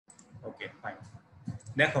Okay fine.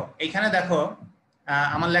 দেখো এইখানে দেখো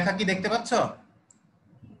আমার লেখা কি দেখতে পাচ্ছ?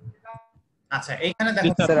 আচ্ছা এইখানে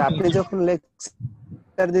দেখো স্যার আপনি যখন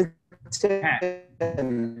লেকচার দিচ্ছেন, হ্যাঁ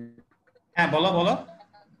হ্যাঁ বলো বলো।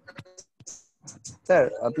 স্যার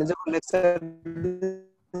আপনি যখন লেকচার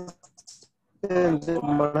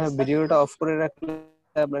মনে হয় ভিডিওটা অফ করে রাখলে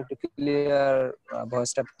আমরা একটু ক্লিয়ার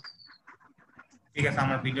ভয়েসটা ঠিক আছে,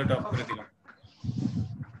 আমার ভিডিওটা অফ করে দিলাম।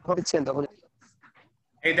 দিচ্ছেন তখন।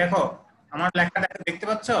 এই দেখো আমার লেখা দেখতে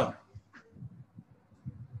পাচ্ছ?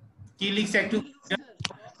 কি লিখছে একটু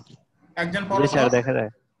একজন পড়ো তো। স্যার দেখা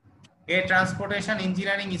যায়। A transportation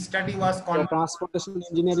engineering study was The conducted. transportation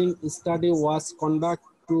engineering study was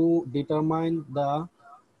conducted to determine the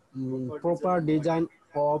proper design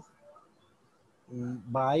of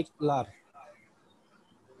bicycle.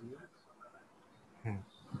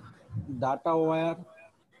 Data were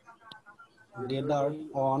gathered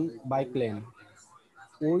on bike lane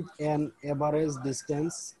with an average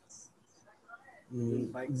distance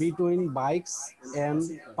between bikes and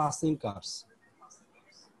passing cars.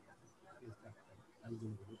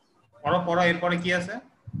 পড়ো পড়ো, এরপরে কি আছে?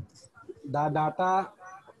 The data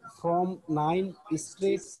from 9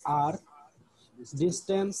 streets are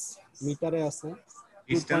distance মিটারে আছে,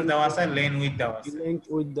 distance দেওয়া আছে, lane with দেওয়া আছে। length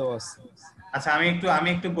with দেওয়া আছে। আচ্ছা আমি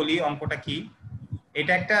একটু বলি অঙ্কটা কি।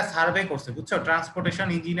 এটা একটা সার্ভে করছে, বুঝছো? ট্রান্সপোর্টেশন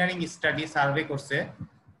ইঞ্জিনিয়ারিং স্টাডি সার্ভে করছে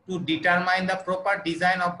to determine the proper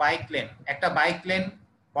design of bike lane. একটা বাইক লেন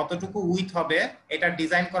কতটুকু উইথ হবে এটা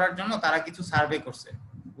ডিজাইন করার জন্য তারা কিছু সার্ভে করছে,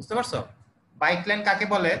 বুঝতে পারছো? বাইক লেন কাকে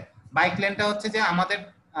বলে? বাইক লেনটা হচ্ছে যে আমাদের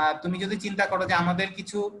তুমি যদি চিন্তা করো যে আমাদের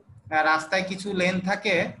কিছু রাস্তায় কিছু লেন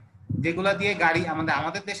থাকে যেগুলা দিয়ে গাড়ি,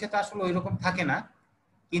 আমাদের দেশে তো আসলে ওইরকম থাকে না,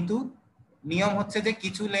 কিন্তু নিয়ম হচ্ছে যে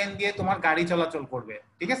কিছু লেন দিয়ে তোমার গাড়ি চলাচল করবে,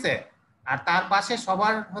 ঠিক আছে? আর তার পাশে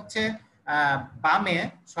সবার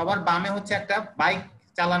বামে হচ্ছে একটা বাইক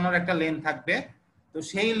চালানোর একটা লেন থাকবে। তো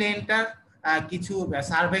সেই লেনটার কিছু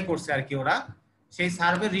সার্ভে করছে আর কি ওরা। সেই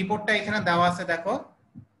সার্ভে রিপোর্টটা এখানে দেওয়া আছে, দেখো।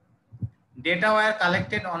 Data wire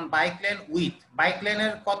collected on bike lane with, bike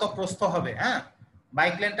লেনের কত প্রস্থ হবে, হ্যাঁ,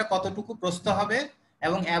 বাইক লেনটা কতটুকু প্রস্থ হবে,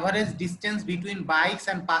 এবং average distance between bikes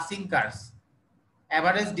and passing curse.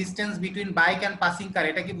 Average distance between bike and passing কার,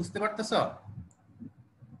 এটা কি বুঝতে পারতেছো?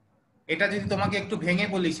 এটা যদি তোমাকে একটু ভেঙে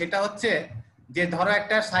বলি, সেটা হচ্ছে যে ধরো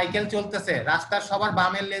একটা সাইকেল চলতেছে, রাস্তার সবার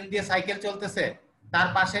বামের লেন দিয়ে সাইকেল চলতেছে, তার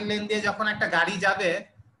পাশের লেন দিয়ে যখন একটা গাড়ি যাবে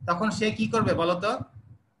তখন সে কি করবে বলতো?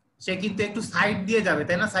 সে কিন্তু একটু সাইড দিয়ে যাবে,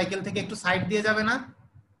 তাই না? সাইকেল থেকে একটু সাইড দিয়ে যাবে না,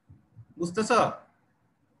 বুঝতেছো?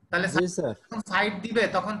 তাহলে যখন সাইড দিবে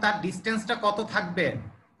তখন তার ডিসটেন্সটা কত থাকবে,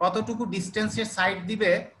 কতটুকু ডিসটেন্সের সাইড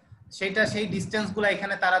দিবে, সেটা সেই ডিসটেন্স গুলো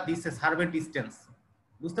এখানে তারা দিচ্ছে, সার্ভে ডিসটেন্স,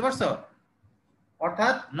 বুঝতে পারছো?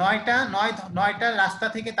 অর্থাৎ নয়টা রাস্তা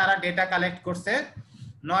থেকে তারা ডেটা কালেক্ট করছে,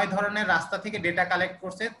 9 ধরনের রাস্তা থেকে ডেটা কালেক্ট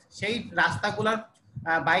করছে। সেই রাস্তাগুলোর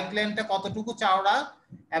বাইক লেনটা কতটুকু চওড়া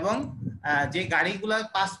এবং যে গাড়িগুলো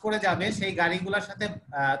পাস করে যাবে সেই গাড়িগুলোর সাথে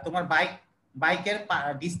তোমার বাইকের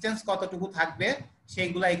ডিসটেন্স কতটুকু থাকবে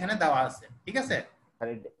সেইগুলো এখানে দেওয়া আছে, ঠিক আছে?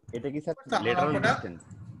 এটা কি স্যার লেটারাল ডিসটেন্স?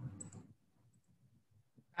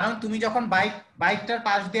 কারণ তুমি যখন বাইকটার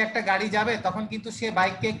পাশ দিয়ে একটা গাড়ি যাবে তখন কিন্তু সে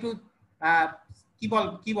বাইককে একটু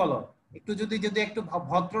কি বলো একটু যদি একটু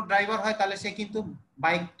ভদ্র ড্রাইভার হয় তাহলে সে কিন্তু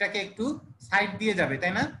বাইকটাকে একটু সাইড দিয়ে যাবে,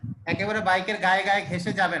 তাই না? একেবারে বাইকের গায়ে গায়ে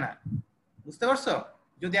ঘেঁষে যাবে না, বুঝতে পারছো?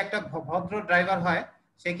 যদি একটা ভদ্র ড্রাইভার হয়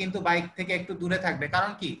সে কিন্তু বাইক থেকে একটু দূরে থাকবে।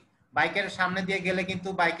 কারণ কি, বাইকের সামনে দিয়ে গেলে কিন্তু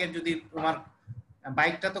বাইকের যদি তোমার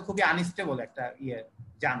বাইকটা তো খুবই আনস্টেবল একটা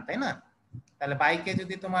যান, তাই না? তাহলে বাইকে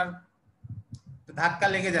যদি তোমার ধাক্কা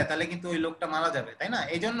লেগে যায় তাহলে কিন্তু ওই লোকটা মারা যাবে, তাই না?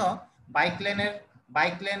 এই জন্য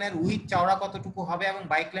বাইক লেনের উইথ চওড়া কতটুকু হবে এবং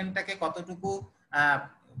বাইক লেনটাকে কতটুকু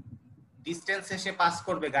ডিসটেন্সে সে পাস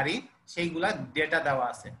করবে গাড়ি, সেইগুলা ডেটা দেওয়া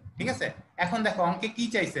আছে, ঠিক আছে? এখন দেখো অঙ্কে কি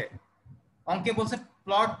চাইছে। অঙ্কে বলছে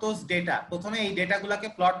প্লট দোজ ডেটা। প্রথমে এই ডেটাগুলোকে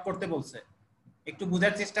প্লট করতে বলছে, একটু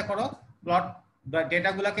বোঝার চেষ্টা করো।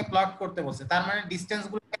 ডেটাগুলোকে প্লট করতে বলছে, তার মানে ডিসটেন্স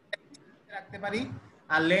গুলোকে রাখতে পারি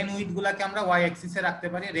আর লেন উইথ গুলাকে আমরা ওয়াই অ্যাক্সিসে রাখতে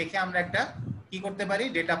পারি, রেখে আমরা একটা কি করতে পারি,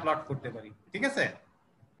 ডেটা প্লট করতে পারি, ঠিক আছে?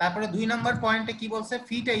 তারপরে 2 নম্বর পয়েন্টে কি বলছে,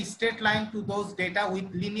 fit A straight line to those data with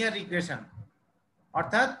linear regression.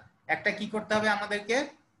 অর্থাৎ একটা কি করতে হবে আমাদেরকে,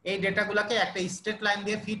 এই ডেটাগুলোকে একটা স্ট্রেট লাইন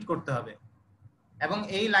দিয়ে ফিট করতে হবে এবং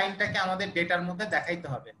এই লাইনটাকে আমাদের ডেটার মধ্যে দেখাইতে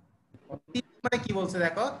হবে। 3 নম্বরে কি বলছে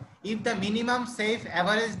দেখো, if the minimum safe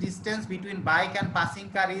average distance between bike and passing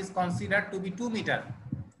car is considered two B 2 metre.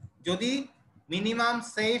 যদি মিনিমাম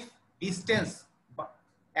সেফ ডিসটেন্স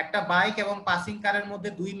একটা বাইক এবং পাসিং কারের মধ্যে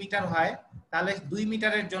 2 মিটার হয়, তাহলে 2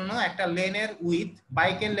 মিটারের জন্য একটা লেনের উইথ,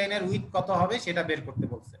 বাইকের লেনের উইথ কত হবে সেটা বের করতে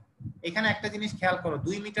বলছে। এখানে একটা জিনিস খেয়াল করো,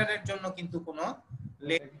 2 মিটারের জন্য কিন্তু কোনো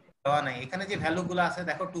দেওয়া নাই। এখানে যে ভ্যালুগুলো আছে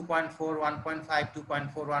দেখো 2.4, 1.5,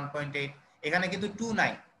 2.4, 1.8, এখানে কিন্তু 2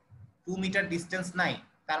 নাই, 2 মিটার ডিসটেন্স নাই।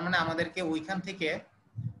 তার মানে আমাদেরকে ওইখান থেকে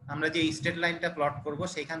আমরা যে স্ট্রেট লাইনটা প্লট করব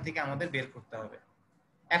সেইখান থেকে আমাদের বের করতে হবে।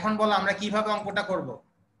 এখন বলো আমরা কিভাবে অঙ্কটা করব?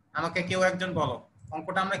 আমাকে কেউ একজন বলো,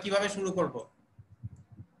 অঙ্কটা আমরা কিভাবে শুরু করব?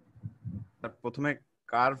 তার প্রথমে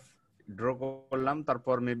কার্ভ ড্র করলাম,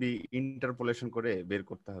 তারপর মেবি ইন্টারপোলেশন করে বের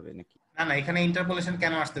করতে হবে নাকি? না না, এখানে ইন্টারপোলেশন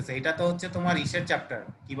কেন আসতেছে? এটা তো হচ্ছে তোমার ইসের চ্যাপ্টার,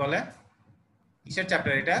 কি বলে ইসের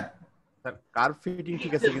চ্যাপ্টার এটা? স্যার কার্ভ ফিটিং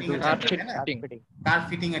ঠিক আছে, কিন্তু কার্ভ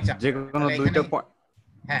ফিটিং এর চ্যাপ্টার। যে কোনো দুইটা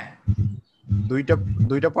হ্যাঁ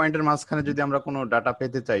দুইটা পয়েন্টের মাঝখানে যদি আমরা কোনো ডাটা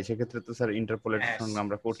পেতে চাই সেক্ষেত্রে তো স্যার ইন্টারপোলেশন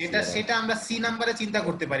আমরা করছি। সেটা আমরা সি নাম্বারে চিন্তা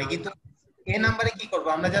করতে পারি, কিন্তু এ নাম্বারে কি করব?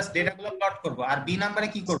 আমরা জাস্ট ডেটাগুলো প্লট করব। আর বি নাম্বারে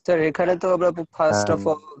কি করব? স্যার এখানে তো আমরা ফার্স্ট অফ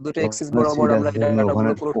অল দুটো এক্সিস বরাবর আমরা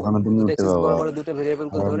ডাটাগুলো পুরো এক্সিস বরাবর দুটো ভেরিয়েবল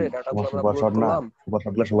কে ধরে ডাটাগুলো আমরা প্লট করলাম।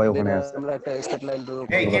 সুপারশটগুলো সবাই ওখানে আছে, আমরা একটা স্ট্রেট লাইন ড্র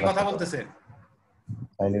করব। এই কে কথা বলতেছে?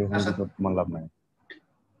 তাইলে এখানে তো তোমার লাভ নাই।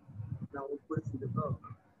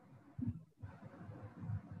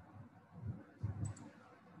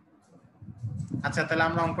 আচ্ছা তাহলে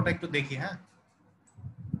আমরা অঙ্কটা একটু দেখি। হ্যাঁ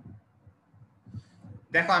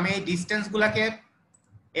দেখো, আমি এই ডিসটেন্স গুলাকে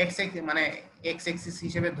এক্স মানে এক্স এক্সিস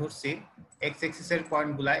হিসেবে ধরছি। এক্স এক্সিসের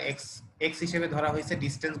পয়েন্টগুলা এক্স হিসেবে ধরা হয়েছে।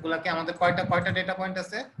 ডিসটেন্স গুলাকে আমাদের কয়টা ডেটা পয়েন্ট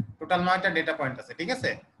আছে? টোটাল 9টা ডেটা পয়েন্ট আছে, ঠিক আছে।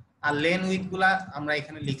 আর লেন উইথ গুলা আমরা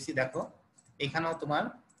এখানে লিখছি, দেখো এখানেও তোমার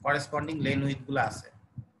করেসপন্ডিং লেন উইথ গুলা আছে,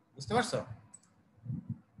 বুঝতে পারছো?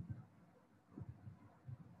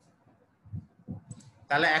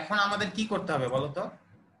 তাহলে এখন আমাদের কি করতে হবে বলো তো?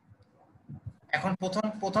 এখন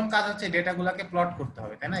প্রথম কাজ হচ্ছে ডেটাগুলোকে প্লট করতে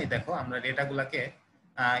হবে, তাই না? এই দেখো আমরা ডেটাগুলোকে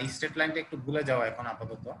স্ট্রেট লাইনটা একটু ভুলে যাওয়া এখন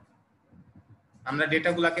আপাতত। আমরা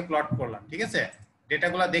ডেটাগুলোকে প্লট করলাম, ঠিক আছে।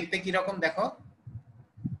 ডেটাগুলো দেখতে কি রকম দেখো,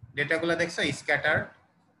 ডেটাগুলো দেখছো স্ক্যাটার।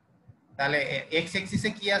 তাহলে এক্স এক্সিসে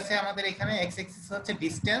কি আছে আমাদের? এখানে এক্স এক্সিস হচ্ছে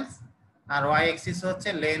ডিসটেন্স আর ওয়াই এক্সিস হচ্ছে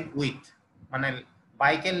লেন উইথ, মানে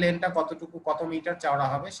বাইকের লেনটা কতটুকু, কত মিটার চওড়া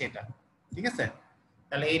হবে সেটা, ঠিক আছে।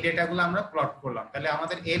 তাহলে এই ডেটাগুলো আমরা প্লট করলাম। তাহলে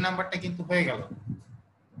আমাদের এ নাম্বারটা কিন্তু হয়ে গেল,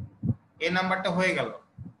 এ নাম্বারটা হয়ে গেল।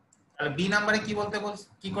 তাহলে বি নাম্বারে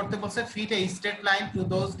কি করতে বলছে? Fit A straight line to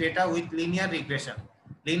those data with linear regression.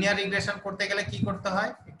 Linear regression করতে গেলে কি করতে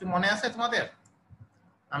হয় একটু মনে আছে তোমাদের?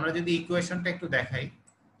 আমরা যদি ইকুয়েশনটা একটু দেখাই,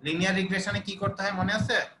 লিনিয়ার রিগ্রেশনে কি করতে হয় মনে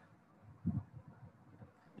আছে?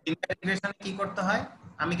 লিনিয়ার রিগ্রেশনে কি করতে হয়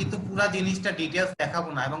আমি কিন্তু পুরো জিনিসটা ডিটেইলস দেখাবো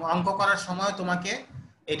না, এবং অঙ্ক করার সময় তোমাকে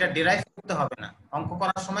এটা ডেরাইভ করতে হবে না। অঙ্ক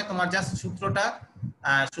করার সময় তোমার জাস্ট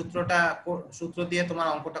সূত্র দিয়ে তোমার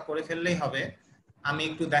অঙ্কটা করে ফেললেই হবে। আমি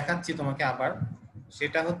একটু দেখাচ্ছি তোমাকে আবার।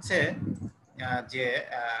 সেটা হচ্ছে যে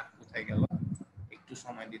কোথায় গেল, একটু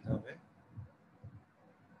সময় দিতে হবে।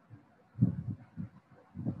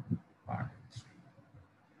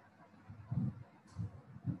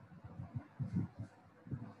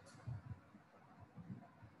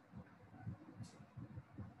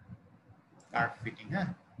 Curve fitting. হ্যাঁ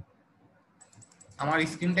আমার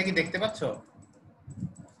স্ক্রিনটা কি দেখতে পাচ্ছো?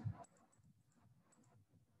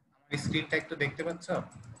 আমার স্ক্রিনটা একটু দেখতে পাচ্ছো?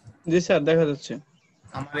 জি স্যার দেখা যাচ্ছে।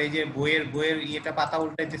 আমার এই যে বইয়ের ইয়েটা পাতা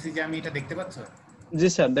উল্টাইতেছি যে, আমি এটা দেখতে পাচ্ছো? জি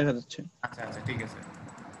স্যার দেখা যাচ্ছে। আচ্ছা আচ্ছা ঠিক আছে।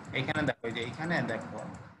 এইখানে দেখো, এই যে এইখানে দেখো,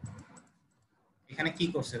 এখানে কি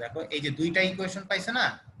করছে দেখো, এই যে দুইটা ইকুয়েশন পাইছে না,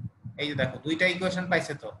 এই যে দেখো দুইটা ইকুয়েশন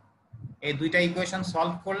পাইছে। তো এই দুইটা ইকুয়েশন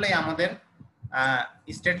সলভ করলেই আমাদের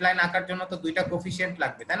স্ট্রেট লাইন আঁকার জন্য তো দুইটা কোফিশিয়েন্ট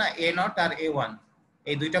লাগবে, তাই না? a0 আর a1,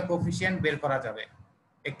 এই দুইটা কোফিশিয়েন্ট বের করা যাবে।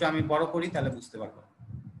 একটু আমি বড় করি তাহলে বুঝতে পারবো।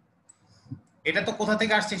 এটা তো কোথা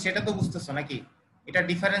থেকে আসছে সেটা তো বুঝতেছো নাকি? এটা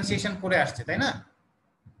ডিফারেন্সিয়েশন করে আসছে, তাই না?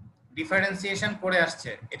 ডিফারেন্সিয়েশন করে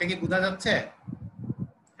আসছে, এটা কি বোঝা যাচ্ছে?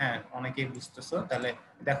 হ্যাঁ অনেকেই বুঝতেছো। তাহলে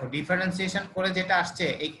দেখো ডিফারেন্সিয়েশন করে যেটা আসছে,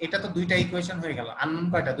 এটা তো দুইটা ইকুয়েশন হয়ে গেল। আননোন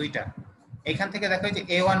কয়টা? দুইটা। এখান থেকে দেখো যে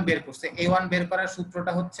a1 বের করছে। a1 বের করার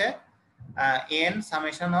সূত্রটা হচ্ছে n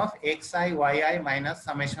summation of xi yi minus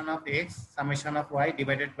summation of x summation of y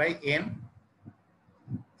divided by n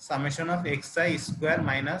summation of xi square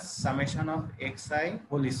minus summation of xi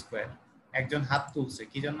whole square। একজন হাত তুলছে,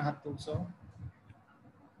 কি জন্য হাত তুলছো?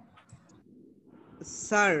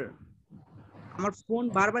 স্যার আমার ফোন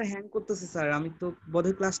বারবার হ্যাং করতেছে স্যার, আমি তো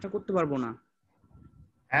বোধহয় ক্লাসটা করতে পারবো না।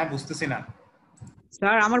 হ্যাঁ বুঝতেছি না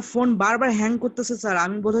স্যার আমার ফোন বারবার হ্যাং করতেছে স্যার,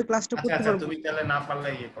 আমি বোধহয় ক্লাসটা করতে আচ্ছা পারবো। তুমি তাহলে না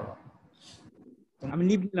পারলে ইয়ে করো, আমি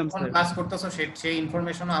লিভ নিলাম কোন স্যার। ক্লাস করতেছো সেই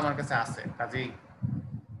ইনফরমেশনও আমার কাছে আছে, কাজেই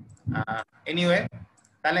এনিওয়ে।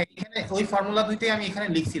 তাহলে এখানে ওই ফর্মুলা দুইটাই আমি এখানে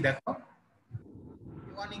লিখছি, দেখো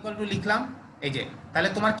a1 ইকুয়াল টু লিখলাম। এই যে তাহলে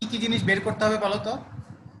তোমার কি কি জিনিস বের করতে হবে বলো তো?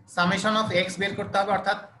 সামেশন অফ x বের করতে হবে,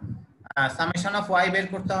 অর্থাৎ সামেশন অফ y বের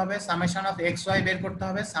করতে হবে, সামেশন অফ xy বের করতে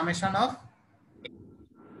হবে, সামেশন অফ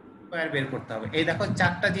স্কয়ার বের করতে হবে। এই দেখো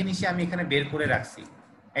চারটা জিনিসই আমি এখানে বের করে রাখছি।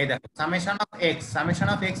 এই দেখো সামেশন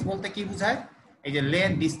অফ এক্স বলতে কি বোঝায়? এই যে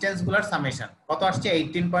লেন্থ ডিসটেন্স গুলোর সামেশন কত আসছে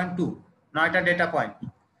 18.2, 9টা ডেটা পয়েন্ট।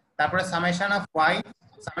 তারপরে সামেশন অফ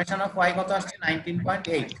ওয়াই কত আসছে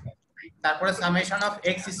 19.8। তারপরে সামেশন অফ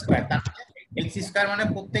এক্স স্কয়ার, তার মানে এক্স স্কয়ার মানে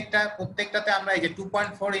প্রত্যেকটাতে আমরা এই যে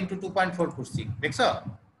 2.4 ইনটু 2.4 করছি, দেখছো?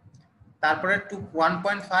 তারপরে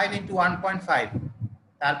 1.5 ইনটু 1.5,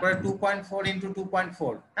 তারপরে 2.4 ইনটু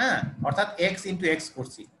 2.4, হ্যাঁ, অর্থাৎ x ইনটু x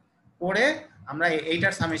করছি, করে আমরা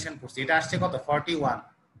এইটার সামেশন করছি, এটা আসছে কত 41।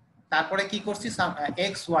 তারপরে কি করছি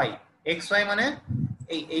xy মানে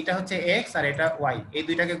এইটা হচ্ছে x আর এটা y, এই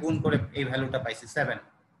দুইটাকে গুণ করে এই ভ্যালুটা পাইছি 7।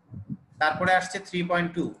 তারপরে আসছে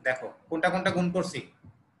 3.2, দেখো কোনটা কোনটা গুণ করছি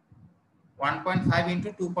 1.5 ইনটু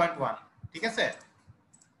 2.1, ঠিক আছে?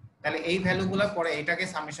 তাহলে এই ভ্যালুগুলো পরে এটাকে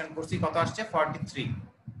সামেশন করছি, কত আসছে 43।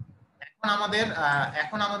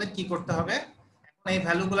 এখন আমাদের কি করতে হবে? এখন এই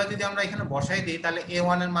ভ্যালুগুলো যদি আমরা এখানে বসাই দিই তাহলে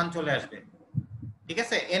a1 এর মান চলে আসবে, ঠিক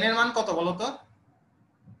আছে? n এর মান কত বলো তো?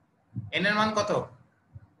 n এর মান কত?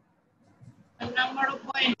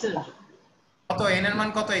 কত n এর মান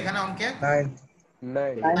কত এখানে অঙ্কে?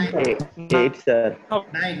 8 স্যার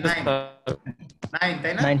 9,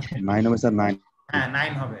 তাই না? 9 হবে স্যার, 9। হ্যাঁ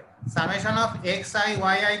 9 হবে। সামেশন অফ xi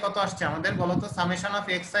yi কত আসছে আমাদের বলো তো? Summation of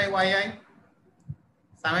xi yi,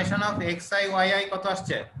 summation of xi yi কত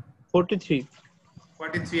আসছে?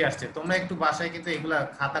 43 আসছে। তোমরা একটু বাসায় কিন্তু এগুলা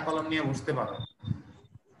খাতা কলম নিয়ে বসতে পারো,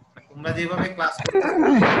 তোমরা যেভাবে ক্লাস করতেছো।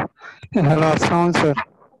 হ্যালো, আসসালামু আলাইকুম স্যার।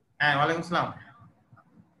 হ্যাঁ ওয়ালাইকুম আসসালাম।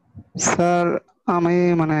 স্যার আমি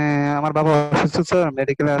আমার বাবা অসুস্থ স্যার,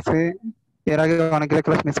 মেডিকেলে আছে। এর আগে অনেকগুলো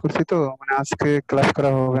ক্লাস মিস করছি, তো আজকে ক্লাস করা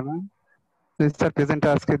হবে না। যদি স্যার প্রেজেন্টটা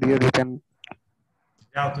আজকে দিয়ে দিতেন।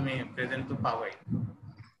 যাও তুমি প্রেজেন্ট তো পাওই,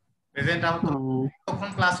 প্রেজেন্ট আমরা তখন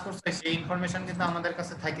ক্লাস করছে সেই ইনফরমেশন কিন্তু আমাদের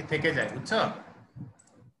কাছে থেকে যায়, বুঝছো?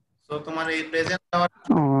 তো তোমার এই প্রেজেন্ট দেওয়ার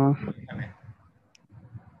এখানে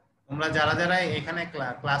তোমরা যারা যারা এখানে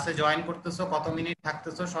ক্লাসে জয়েন করতেছো, কত মিনিট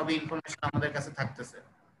থাকতেছো, সবই ইনফরমেশন আমাদের কাছে থাকতেছে।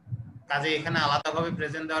 কাজে এখানে আলাদাভাবে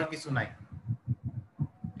প্রেজেন্ট দেওয়ার কিছু নাই,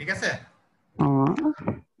 ঠিক আছে?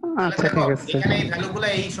 আচ্ছা ঠিক আছে। এখানে এই ভ্যালুগুলো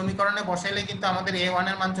এই সমীকরণে বসাইলে কিন্তু আমাদের a1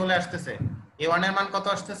 এর মান চলে আসতেছে। a1 এর মান কত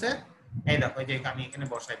আসতেছে? এই দেখো, এই যে আমি এখানে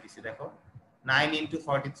বসাই দিছি, দেখো 9 into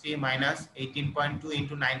 43 minus 18.2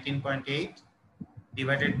 into 19.8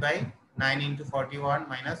 divided by 9 into 41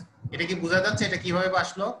 minus. এটা কি বোঝা যাচ্ছে এটা কিভাবে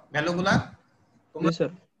আসলো ভ্যালুগুলা? তোমরা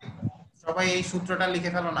সবাই এই সূত্রটা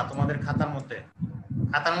লিখে ফেলো না তোমাদের খাতার মধ্যে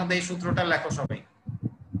এই সূত্রটা লেখো সবাই,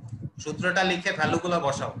 সূত্রটা লিখে ভ্যালুগুলো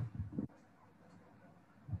বসাও।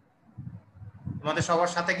 তোমাদের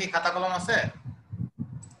সবার সাথে কি খাতা কলম আছে?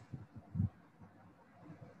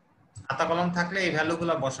 খাতা কলম থাকলে এই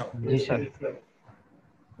ভ্যালুগুলো বসাও। জি স্যার।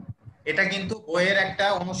 এটা কিন্তু বইয়ের একটা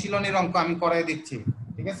অনুশীলনীর অঙ্ক আমি করাই দিচ্ছি,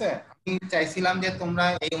 ঠিক আছে? আমি চাইছিলাম যে তোমরা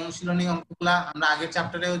এই অনুশীলনী অঙ্কগুলা, আমরা আগের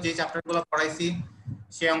চ্যাপ্টারেও যে চ্যাপ্টারগুলো পড়াইছি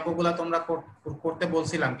সেই অঙ্কগুলা তোমরা করতে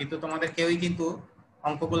বলছিলাম, কিন্তু তোমাদের কেউই কিন্তু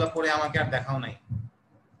অঙ্কগুলো করে আমাকে আর দেখাও নাই।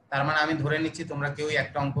 তার মানে আমি ধরে নিচ্ছি তোমরা কেউই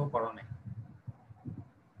একটা অঙ্ক করো নাই,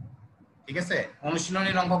 ঠিক আছে?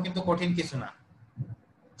 অনুশীলনীর অঙ্ক কিন্তু কঠিন কিছু না,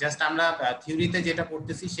 জাস্ট আমরা থিওরিতে যেটা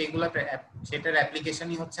পড়তেছি সেটার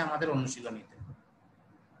অ্যাপ্লিকেশনই হচ্ছে আমাদের অনুশীলনীতে।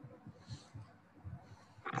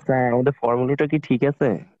 স্যার আমাদের ফর্মুলাটা কি ঠিক আছে?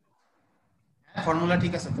 হ্যাঁ ফর্মুলা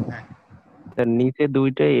ঠিক আছে তো। হ্যাঁ স্যার নিচে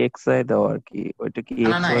দুইটাই xi দাও আর কি, ওইটা কি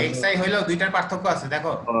না xi হইলো দুইটার পার্থক্য আছে,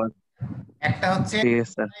 দেখো একটা হচ্ছে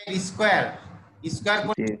স্কয়ার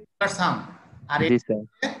করে সাম, আর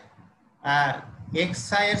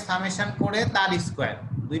xi এর সামেশন করে তার স্কয়ার,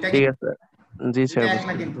 দুইটা ঠিক আছে জি স্যার এক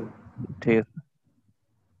না কিন্তু। ঠিক আছে।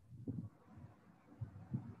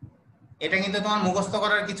 এটা কিন্তু তোমার মুখস্থ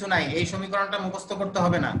করার কিছু নাই, এই সমীকরণটা মুখস্থ করতে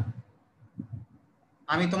হবে না,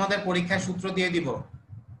 আমি তোমাদের পরীক্ষায় সূত্র দিয়ে দিব,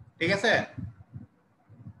 ঠিক আছে?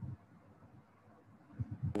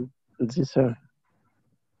 জি স্যার।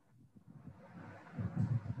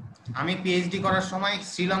 আমি পিএইচডি করার সময়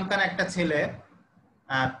শ্রীলঙ্কার একটা ছেলে,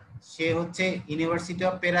 সে হচ্ছে ইউনিভার্সিটি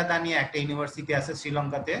অফ পেরাদানিয়া, একটা ইউনিভার্সিটি আছে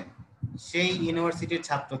শ্রীলঙ্কাতে, সেই ইউনিভার্সিটির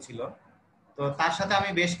ছাত্র ছিল। তো তার সাথে আমি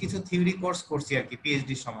বেশ কিছু থিওরি কোর্স করছি আর কি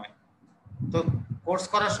পিএইচডির সময়। তো কোর্স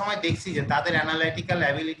করার সময় দেখছি যে তাদের অ্যানালাইটিক্যাল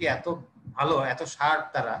অ্যাবিলিটি এত ভালো, এত শার্প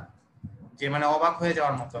তারা, যে অবাক হয়ে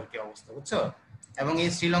যাওয়ার মতো আর কি অবস্থা, বুঝছো? এবং এই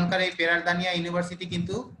শ্রীলঙ্কার এই পেরাদানিয়া ইউনিভার্সিটি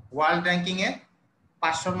কিন্তু ওয়ার্ল্ড র্যাঙ্কিং এ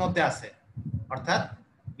 500-র মধ্যে আছে, অর্থাৎ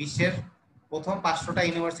বিশ্বের প্রথম 500টা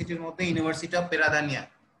ইউনিভার্সিটির মধ্যে ইউনিভার্সিটি অফ পেরাদানিয়া,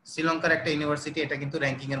 শ্রীলঙ্কার একটা ইউনিভার্সিটি, এটা কিন্তু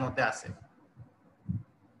র্যাঙ্কিং এর মধ্যে আছে।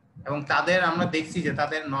 এবং তাদের আমরা দেখছি যে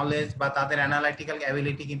তাদের নলেজ বা তাদের অ্যানালাইটিক্যাল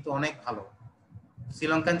অ্যাবিলিটি কিন্তু অনেক ভালো।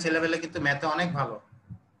 শ্রীলঙ্কান ছেলেবেলে কিন্তু ম্যাথে অনেক ভালো,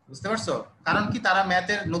 বুঝতে পারছো? কারণ কি, তারা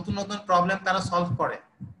ম্যাথের নতুন নতুন প্রবলেম তারা সলভ করে,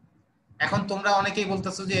 এখন তোমরা অনেকেই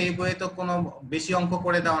বলতেছো যে এই বইয়ে তো কোনো বেশি অঙ্ক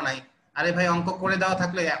করে দেওয়া নাই। আরে ভাই, অঙ্ক করে দেওয়া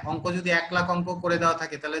থাকলে, অঙ্ক যদি 1 লাখ অঙ্ক করে দেওয়া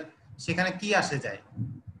থাকে তাহলে সেখানে কি আসে যায়?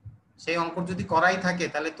 সেই অঙ্ক যদি করাই থাকে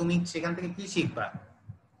তাহলে তুমি সেখান থেকে কি শিখবা?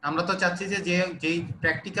 আমরা তো চাচ্ছি যে যেই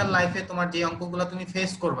প্র্যাকটিক্যাল লাইফে তোমার যে অঙ্কগুলো তুমি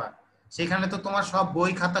ফেস করবা সেখানে তো তোমার সব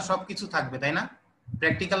বই খাতা সবকিছু থাকবে, তাই না?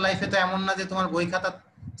 প্র্যাকটিক্যাল লাইফে তো এমন না যে তোমার বই খাতা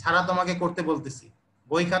ছাড়া তোমাকে করতে বলতেছি,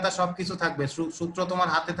 বই খাতা সবকিছু থাকবে, সূত্র তোমার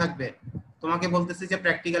হাতে থাকবে, তোমাকে বলতেছি যে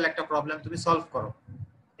প্র্যাকটিক্যাল একটা প্রবলেম তুমি সলভ করো।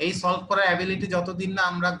 এই সলভ করার অ্যাবিলিটি যতদিন না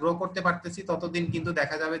আমরা গ্রো করতে পারতেছি ততদিন কিন্তু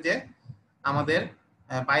দেখা যাবে যে আমাদের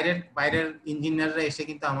বাইরের ইঞ্জিনিয়াররা এসে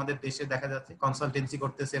কিন্তু আমাদের দেশে দেখা যাচ্ছে কনসালটেন্সি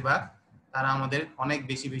করতেছে বা তারা আমাদের অনেক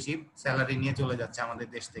বেশি বেশি স্যালারি নিয়ে চলে যাচ্ছে আমাদের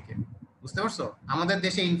দেশ থেকে। বুঝতে পারছো? আমাদের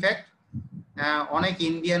দেশে ইনফ্যাক্ট অনেক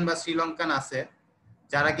ইন্ডিয়ান বা শ্রীলঙ্কান আছে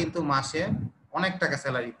যারা কিন্তু মাসে অনেক টাকা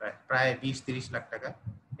স্যালারি পায়, প্রায় 20-30 লাখ টাকা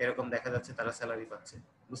এরকম দেখা যাচ্ছে তারা স্যালারি পাচ্ছে।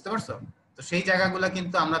 বুঝতে পারছো? তো সেই জায়গাগুলো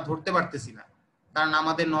কিন্তু আমরা ধরতে পারতেছি না, কারণ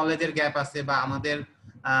আমাদের নলেজের গ্যাপ আছে বা আমাদের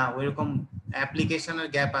ওইরকম অ্যাপ্লিকেশনের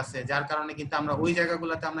গ্যাপ আছে, যার কারণে কিন্তু আমরা ওই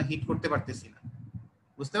জায়গাগুলোতে আমরা হিট করতে পারতেছি না।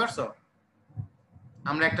 বুঝতে পারছো?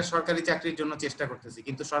 আমরা একটা সরকারি চাকরির জন্য চেষ্টা করতেছি,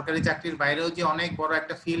 কিন্তু সরকারি চাকরির বাইরেও যে অনেক বড়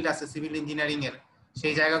একটা ফিল্ড আছে সিভিল ইঞ্জিনিয়ারিং এর,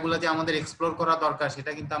 সেই জায়গাগুলো যে আমাদের এক্সপ্লোর করা দরকার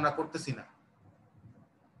সেটা কিন্তু আমরা করতেছি না।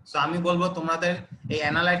 সো আমি বলবো তোমাদের এই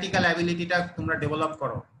অ্যানালাইটিক্যাল অ্যাবিলিটিটা তোমরা ডেভেলপ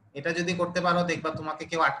করো। এটা যদি করতে পারো দেখবা তোমাকে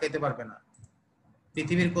কেউ আটকাইতে পারবে না,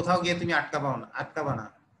 পৃথিবীর কোথাও গিয়ে তুমি আটকাবা না।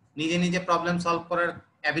 নিজে নিজে প্রবলেম সলভ করার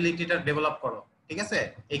অ্যাবিলিটিটা ডেভেলপ করো, ঠিক আছে?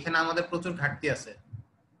 এখানে আমাদের প্রচুর ঘাটতি আছে।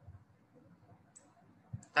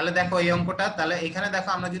 তাহলে দেখো এই অঙ্কটা, তাহলে এখানে দেখো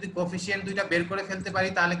আমরা যদি কোফিশিয়েন্ট দুইটা বের করে ফেলতে পারি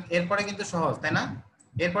তাহলে এরপরে কিন্তু সহজ, তাই না?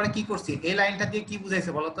 এরপরে কি করছি, এই লাইনটা দিয়ে কি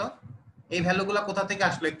বুঝাইছে বলো তো? এই ভ্যালুগুলো কোথা থেকে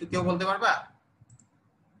আসলো একটু কেউ বলতে পারবা?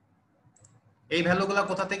 এই ভ্যালুগুলো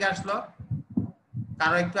কোথা থেকে আসলো,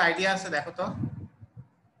 কারো একটু আইডিয়া আছে? দেখো তো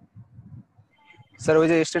স্যার ওই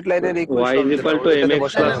যে স্ট্রেট লাইনের y equation is equal to mx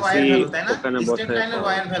plus c ওখানে স্ট্রেট বসায় লাইনের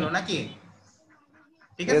ওয়াই এর ভ্যালু নাকি?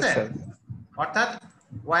 ঠিক ইয়েস আছে, স্যার। অর্থাৎ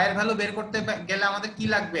ওয়াই এর ভ্যালু বের করতে গেলে আমাদের কি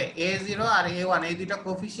লাগবে? a0 আর a1 এই দুইটা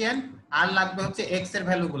কোফিশিয়েন্ট, আর লাগবে হচ্ছে x এর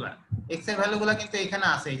ভ্যালুগুলা। x এর ভ্যালুগুলা কিন্তু এখানে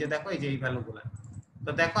আছে, এই যে দেখো এই যে এই ভ্যালুগুলা।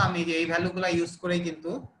 তো দেখো আমি যে এই ভ্যালুগুলা ইউজ করেই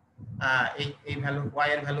কিন্তু এই ভ্যালু ওয়াই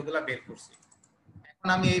এর ভ্যালুগুলা বের করছি। এখন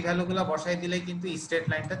আমি এই ভ্যালুগুলা বসাই দিলেই কিন্তু স্ট্রেট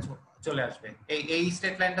লাইনটা চলে আসবে। এই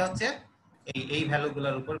স্ট্রেট লাইনটা হচ্ছে এই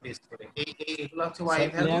ভ্যালুগুলোর উপর বেস করে এগুলো হচ্ছে ওয়াই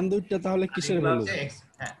ভ্যালু। লেন্থ দুইটা তাহলে কিসের ভ্যালু?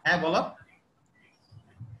 হ্যাঁ হ্যাঁ বলো।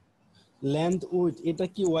 লেন্থ উইথ এটা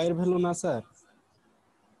কি ওয়াই এর ভ্যালু না স্যার?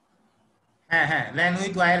 হ্যাঁ হ্যাঁ, লেন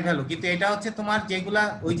উইথ ওয়াই এর ভ্যালু, কিন্তু এটা হচ্ছে তোমার যেগুলা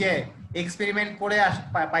ওই যে এক্সপেরিমেন্ট করে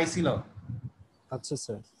পাইছিল। আচ্ছা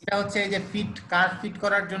স্যার। এটা হচ্ছে এই যে কার্ভ ফিট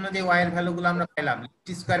করার জন্য যে ওয়াই এর ভ্যালুগুলো আমরা পেলাম লিস্ট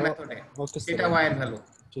স্কয়ার মেথডে, এটা ওয়াই এর ভ্যালু।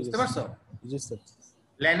 বুঝতে পারছো? জি স্যার।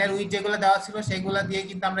 লেনের উইথ যেগুলো দেওয়া ছিল সেগুলা দিয়ে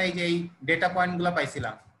কিন্তু আমরা এই যে এই ডেটা পয়েন্টগুলো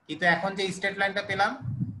পাইছিলাম, কিন্তু এখন যে স্ট্রেট লাইনটা পেলাম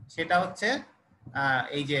সেটা হচ্ছে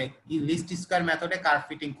এই যে লিস্ট স্কয়ার মেথডে কার্ভ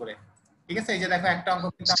ফিটিং করে। ঠিক আছে, এই যে দেখো একটা অঙ্ক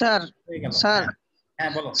কিন্তু স্যার হয়ে গেল। স্যার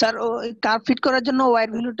হ্যাঁ বলো। স্যার ওই কার্ভ ফিট করার জন্য ওয়াই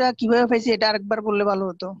এর ভ্যালুটা কিভাবে পাইছি এটা আরেকবার বললে ভালো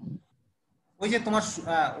হতো। ওই যে তোমার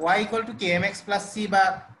y ইকুয়াল টু কি mx প্লাস c বা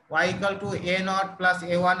y equal to a not plus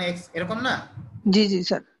a1x এরকম না? জি জি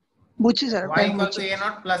স্যার বুঝছি sir. y equal to a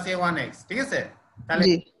not plus a1x, ঠিক আছে? তাহলে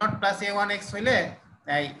a নট প্লাস a1x হইলে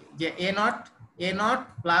এই যে a নট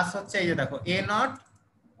প্লাস হচ্ছে এই যে দেখো a নট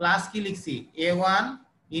প্লাস কি লিখছি a1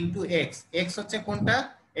 ইনটু x, x হচ্ছে কোনটা?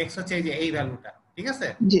 x হচ্ছে এই যে এই ভ্যালুটা, ঠিক আছে?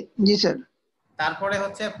 জি জি স্যার। তারপরে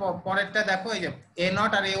হচ্ছে পরেরটা দেখো এই যে a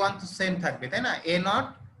নট আর a1 তো সেম থাকবে, তাই না? a not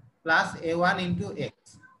plus a1 into x।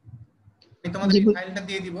 আমি তোমাদের এই ফাইলটা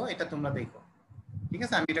দিয়ে দিব, এটা তোমরা দেখো, ঠিক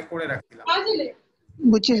আছে? আমি এটা করে রাখছিলাম।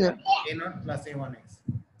 বুঝছি sir. a not plus a1x।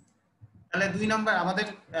 তাহলে 2 নাম্বার আমাদের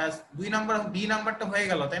 2 নাম্বার বি নাম্বারটা হয়ে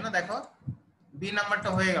গেল, তাই না? দেখো বি নাম্বারটা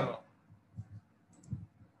হয়ে গেল।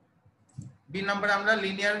 বি নাম্বারে আমরা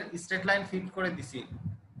লিনিয়ার স্ট্রেট লাইন ফিট করে দিছি।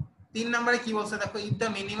 3 নম্বরে কি বলছে দেখো, if the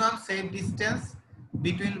minimum safe distance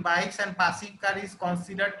between bikes and passing car is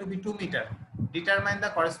considered to be 2 meter, determine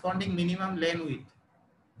the corresponding minimum lane width।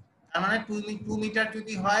 তার মানে 2 মিটার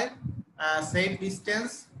যদি হয় safe distance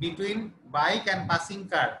between bike and passing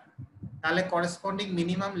কার, তাহলে করেসপন্ডিং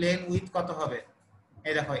মিনিমাম লেন উইথ কত হবে?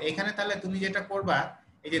 এই দেখো এখানে তাহলে তুমি যেটা করবা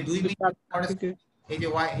এই যে 2 মিটার এই যে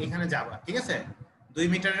y এখানে যাবা, ঠিক আছে? 2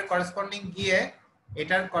 মিটারের করেসপন্ডিং গিয়ে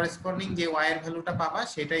এটার করেসপন্ডিং যে y এর ভ্যালুটা পাবা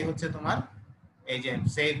সেটাই হচ্ছে তোমার এই যে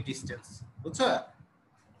সেফ ডিসটেন্স। বুঝছো?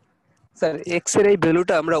 স্যার x এর এই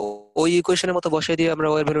ভ্যালুটা আমরা ওই ইকুয়েশনের মতো বসাই দিয়ে আমরা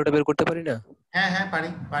ওই ভ্যালুটা বের করতে পারি না? হ্যাঁ হ্যাঁ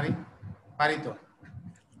পারি তো।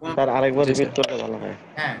 স্যার আরেকবার রিপিট করলে ভালো হয়।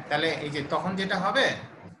 হ্যাঁ, তাহলে এই যে তখন যেটা হবে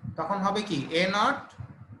তখন হবে কি a not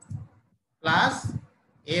plus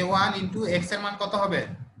a1 into x এর মান কত হবে?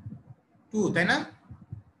 2, তাই না?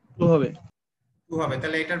 2 হবে 2 হবে,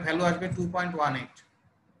 তাহলে এটার ভ্যালু আসবে 2.18।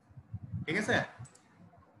 ঠিক আছে,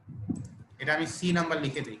 এটা আমি সি নাম্বার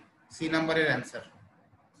লিখে দিই, সি নাম্বারের অ্যান্সার।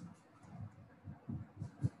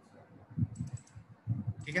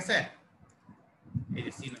 ঠিক আছে, এই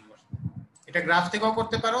যে সি নাম্বার, এটা গ্রাফ থেকেও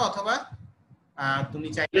করতে পারো অথবা তুমি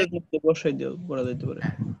চাইলে বসাই দিও, করা যেতে পারে।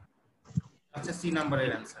 আচ্ছা, সি নাম্বারের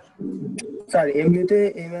অ্যান্সার। স্যার এমনিতে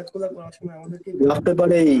এই ম্যাথগুলো করার সময় আমাদের কি গ্রাফ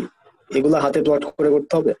পেপারে এগুলা হাতে প্লট করে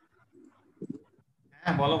করতে হবে?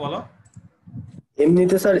 হ্যাঁ, বলো বলো।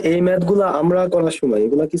 এমনিতে স্যার এই ম্যাথগুলো আমরা করার সময়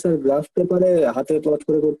এগুলা কি স্যার গ্রাফ পেপারে হাতে প্লট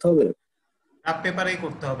করে করতে হবে? গ্রাফ পেপারেই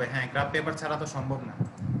করতে হবে, হ্যাঁ, গ্রাফ পেপার ছাড়া তো সম্ভব না।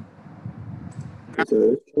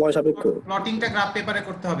 সময় সাপেক্ষ। প্লটিংটা গ্রাফ পেপারে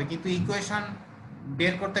করতে হবে, কিন্তু ইকুয়েশন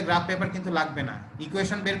বের করতে গ্রাফ পেপার কিন্তু লাগবে না।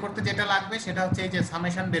 ইকুয়েশন বের করতে যেটা লাগবে সেটা হচ্ছে এই যে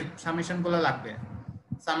সামেশন গুলো লাগবে,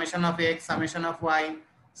 summation of x, summation of y,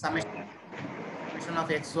 summation of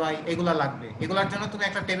xy, এগুলা লাগবে। এগুলার জন্য তুমি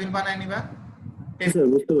একটা টেবিল বানায় নিবা।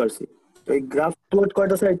 স্যার বুঝতে পারছি, এই গ্রাফ প্লট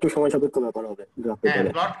করাটা স্যার একটু সময় সাপেক্ষ ব্যাপার হবে গ্রাফ হ্যাঁ, পেপারে।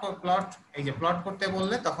 প্লট এই যে প্লট করতে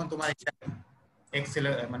বললে তখন তোমার এটা এক্সেল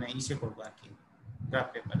মানে ইসে করব আর কি, গ্রাফ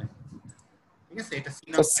পেপারে। ঠিক আছে, এটা সি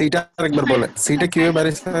নাম্বার। সিটা আরেকবার বলেন, সিটা কিভাবে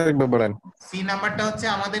বাড়ি স্যার আরেকবার বলেন। সি নাম্বারটা হচ্ছে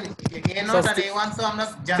আমাদের a0 আর a1 তো আমরা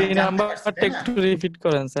সি নাম্বারটা একটু রিপিট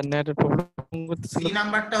করেন স্যার, নেটের প্রবলেম করতেছিল। সি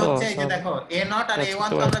নাম্বারটা হচ্ছে এই যে দেখো a0 আর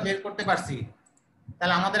a1 তো আমরা বের করতে পারছি,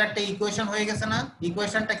 তাহলে আমাদের একটা ইকুয়েশন হয়ে গেছে না?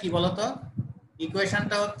 ইকুয়েশনটা কি বলো তো?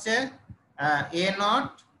 ইকুয়েশনটা হচ্ছে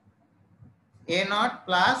a0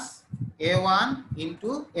 plus a1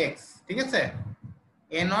 into x। ঠিক আছে,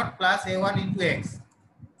 a0 plus a1 into x।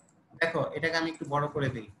 দেখো এটাকে আমি একটু বড় করে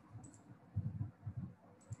দিই,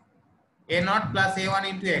 a0 plus a1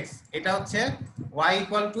 into x, এটা হচ্ছে y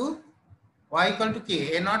ইকুয়াল টু কি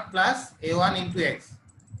a0 plus a1 into x।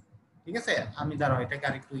 ঠিক আছে, আমি দাঁড়াও এটাকে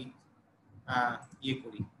আরেকটু ইয়ে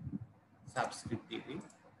করি, সাবস্ক্রিপ্ট দিয়ে দিই,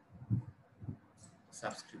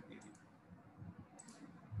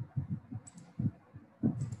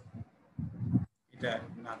 এটা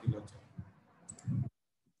না দিলেও চলে।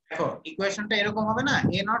 দেখো ইকুয়েশনটা এরকম হবে না,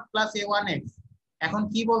 a0 প্লাস a1x। এখন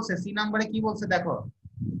কি বলছে সি নাম্বারে, কি বলছে দেখো,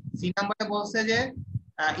 সি নাম্বারে বলছে যে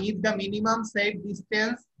if the minimum safe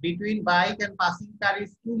distance between bike and passing car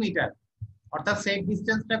is 2 metre, অর্থাৎ সেফ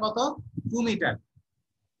ডিসটেন্সটা কত? 2 মিটার।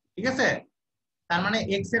 ঠিক আছে, তার মানে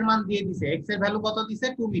x এর মান দিয়ে দিছে, x এর ভ্যালু কত দিছে?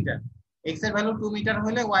 2 মিটার। x এর ভ্যালু 2 মিটার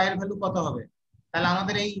হলে y এর ভ্যালু কত হবে? তাহলে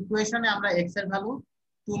আমাদের এই ইকুয়েশনে আমরা x এর ভ্যালু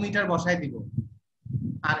 2 মিটার বসাই দিব,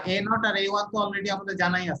 আর a0 আর a1 তো অলরেডি আমাদের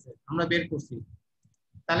জানাই আছে, আমরা বের করছি।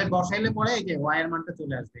 তাহলে বসাইলে পরে এই যে y এর মানটা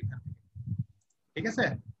চলে আসবে এখান থেকে। ঠিক আছে,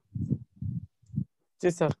 জি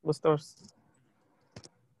স্যার, বুঝতে পারছি।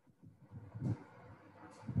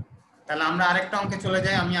 তাহলে আমরা আরেকটা অঙ্কে চলে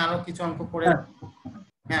যাই, আমি আরো কিছু অঙ্ক করে।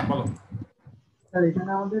 হ্যাঁ বলো স্যার,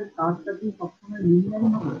 এখানে আমাদের কাজটা কি সবসময় লিনিয়ারই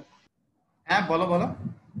হবে? হ্যাঁ বলো বলো।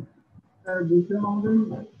 স্যার দেখলাম আমাদের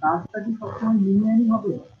কাজটা কি সবসময় লিনিয়ারই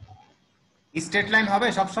হবে? স্ট্রেট লাইন হবে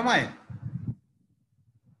সব সময়?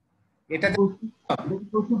 এটা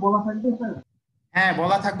প্রশ্ন বলা থাকবে স্যার? হ্যাঁ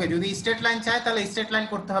বলা থাকবে, যদি স্ট্রেট লাইন চায় তাহলে স্ট্রেট লাইন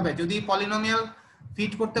করতে হবে, যদি পলিনোমিয়াল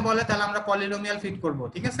ফিট করতে বলে তাহলে আমরা পলিনোমিয়াল ফিট করব।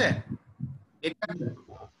 ঠিক আছে, এটা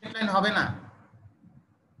স্ট্রেট লাইন হবে না,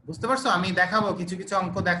 বুঝতে পারছো? আমি দেখাবো কিছু কিছু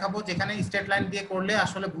অঙ্ক দেখাবো যেখানে স্ট্রেট লাইন দিয়ে করলে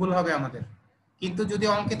আসলে ভুল হবে আমাদের, কিন্তু যদি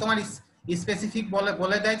অঙ্কে তোমার স্পেসিফিক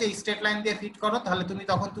বলে দেয় যে স্ট্রেট লাইন দিয়ে ফিট করো, তাহলে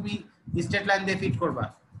তখন তুমি স্ট্রেট লাইন দিয়ে ফিট করবা।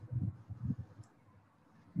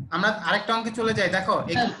 আমরা আরেকটা অঙ্কে চলে যাই, দেখো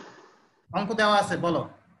অঙ্ক দেওয়া আছে, বলো।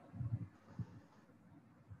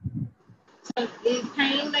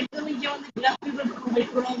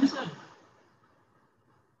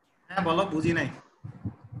 হ্যাঁ বলো, বুঝি নাই।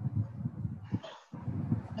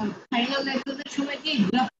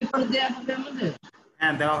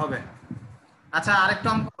 হ্যাঁ দেওয়া হবে। আচ্ছা আরেকটা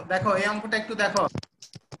অঙ্ক দেখো, এই অঙ্কটা একটু দেখো।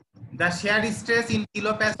 The shared stress in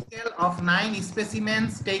kilopascal of 9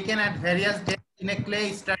 specimens taken at various depths in a clay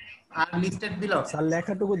study are listed below. Sir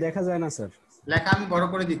লেখাটুকু দেখা যায় না স্যার। লেখা আমি বড়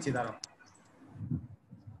করে দিচ্ছি, দাঁড়াও।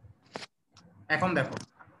 এখন দেখো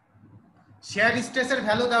শেয়ার স্ট্রেসের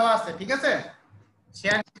ভ্যালু দেওয়া আছে। ঠিক আছে,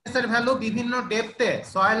 শেয়ার স্ট্রেসের ভ্যালু বিভিন্ন ডেপথে,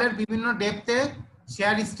 সয়েলের বিভিন্ন ডেপথে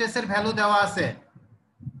শেয়ার স্ট্রেসের ভ্যালু দেওয়া আছে।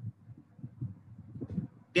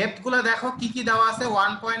 ডেপথ গুলো দেখো কি কি দেওয়া আছে,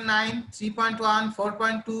 1.9, 3.1,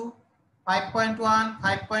 4.2, 5.1,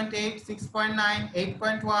 5.8, 6.9,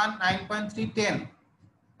 8.1, 9.3, 10।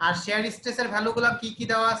 আর শেয়ার স্ট্রেসের ভ্যালুগুলো কি কি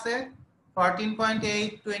দেওয়া আছে,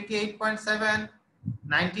 14.8, 28.7,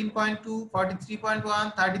 19.2, 43.1,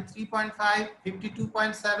 33.5,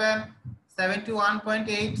 52.7,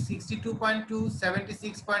 71.8, 62.2,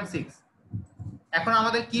 76.6। এখন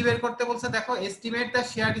আমাদের কি বের করতে বলছে দেখো, estimate the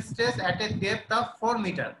share stress at A depth of 4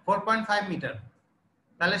 metre, 4.5 metre.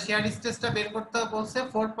 তাহলে শেয়ার স্ট্রেসটা বের করতে বলছে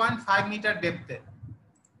 4.5 মিটার ডেপথে।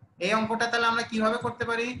 এই অঙ্কটা তাহলে আমরা কিভাবে করতে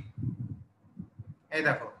পারি? এই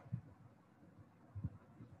দেখো,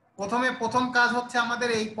 প্রথম কাজ হচ্ছে আমাদের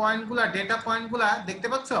এই পয়েন্টগুলা, ডেটা পয়েন্টগুলা দেখতে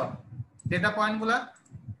পাচ্ছ? ডেটা পয়েন্টগুলা,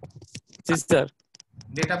 জি স্যার,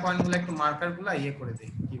 ডেটা পয়েন্টগুলো একটু মার্কারগুলা ইয়ে করে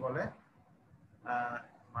দেই, কি বলে,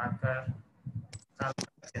 মার্কার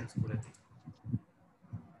কালার চেঞ্জ করে দিই,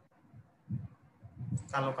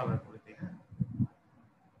 কালো কালার করে দিই। হ্যাঁ,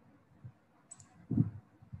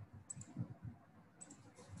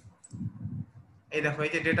 এই দেখো,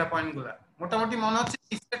 এই যে ডেটা পয়েন্টগুলা মোটামুটি মনে হচ্ছে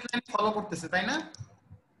স্ট্রেট লাইন ফলো করতেছে, তাই না?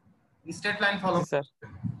 স্ট্রেট লাইন ফলো,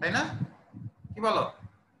 তাই না? কি বলো?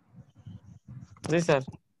 জি স্যার।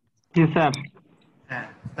 জি স্যার। হ্যাঁ,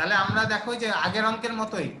 তাহলে আমরা দেখো যে আগের অঙ্কের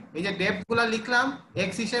মতোই এই যে ডেপথ গুলা লিখলাম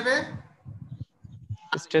x হিসেবে,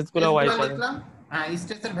 স্ট্রেস গুলো y লিখলাম। হ্যাঁ,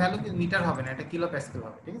 স্ট্রেসের ভ্যালু মিটার হবে না, এটা কিলো প্যাসকেল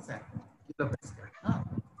হবে, ঠিক আছে? কিলো প্যাসকেল, হ্যাঁ,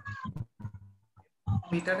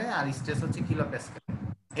 মিটারে, আর স্ট্রেস হচ্ছে কিলো প্যাসকেল।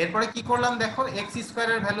 এরপরে কি করলাম দেখো, x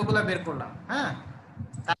স্কয়ারের ভ্যালুগুলো বের করলাম, হ্যাঁ,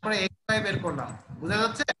 তারপরে x বের করলাম। বুঝা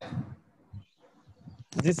যাচ্ছে?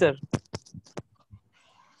 জি স্যার।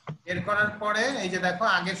 বের করার পরে এই যে দেখো,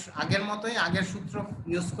 আগের মতোই আগের সূত্র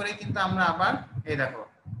ইউজ করে কিন্তু আমরা আবার এই দেখো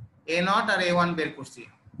a0 আর a1 বের করছি।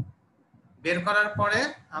 বের করার পরে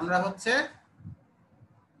আমরা হচ্ছে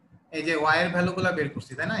এই যে y এর ভ্যালুগুলো বের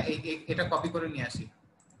করছি, তাই না? এটা কপি করে নিয়ে আসি।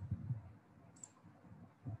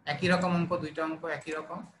 একই রকম অঙ্ক, দুইটা অঙ্ক একই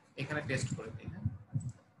রকম, এখানে টেস্ট করে দিই।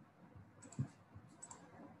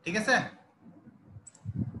 ঠিক আছে?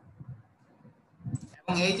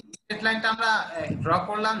 এবং এই যে স্ট্রেট লাইনটা আমরা ড্র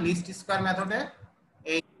করলাম লিস্ট স্কয়ার মেথডে,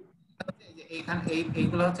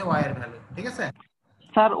 এইগুলো হচ্ছে y এর ভ্যালু, ঠিক আছে?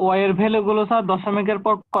 স্যার y এর ভ্যালু গুলো স্যার দশমিকের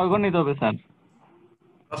পর কয় ঘর নিতে হবে স্যার?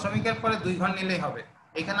 দশমিকের পরে 2 ঘর নিলেই হবে।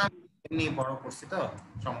 এখানে আমি এমনি বড় করছি তো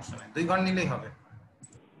সমস্যা নেই, 2 ঘর নিলেই হবে।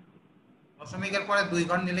 দশমিকের পরে 2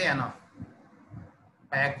 ঘর নিলেই এনাফ,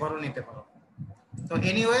 বা 1 ঘরও নিতে পারো। তো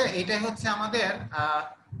এনিওয়ে এইটাই হচ্ছে আমাদের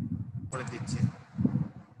করে দিচ্ছি,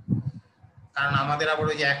 কারণ আমাদের আবার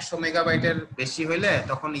ওই যে 100 মেগাবাইটের বেশি হইলে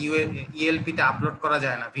তখন ইএলপি তে আপলোড করা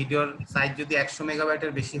যায় না। ভিডিওর সাইজ যদি 100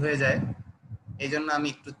 মেগাবাইটের বেশি হয়ে যায়, এই জন্য আমি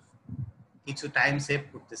একটু কিছু টাইম সেভ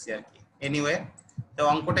করতেছি আর কি। এনিওয়ে, তো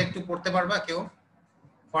অঙ্কটা একটু পড়তে পারবা কেউ?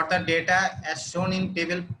 ফর দ্য ডেটা অ্যাজ শোন ইন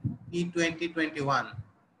টেবিল P2021,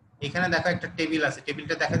 এখানে দেখো একটা টেবিল আছে,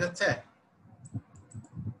 টেবিলটা দেখা যাচ্ছে?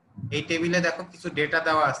 এই টেবিলে দেখো কিছু ডেটা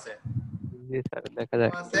দেওয়া আছে। জি স্যার, দেখা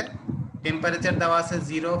যাচ্ছে। টেম্পারেচার দেওয়া আছে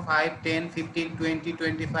 0, 5, 10, 15, 20,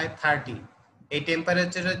 25, 30। এই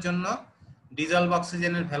টেম্পারেচারের জন্য ডিজলভ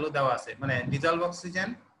অক্সিজেনের ভ্যালু দেওয়া আছে, মানে dissolved oxygen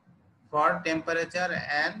for temperature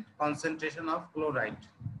and concentration of chloride,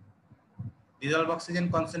 dissolved oxygen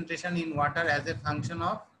concentration in water as a function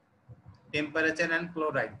of temperature and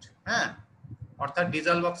chloride. হ্যাঁ, অর্থাৎ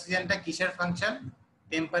ডিজলভ অক্সিজেনটা কিসের ফাংশন?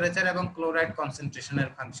 টেম্পারেচার এবং ক্লোরাইড কনসেন্ট্রেশনের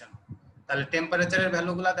ফাংশন। তাহলে টেম্পারেচারের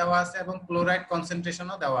ভ্যালুগুলো দেওয়া আছে এবং ক্লোরাইড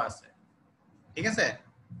কনসেন্ট্রেশনও দেওয়া আছে, ঠিক আছে?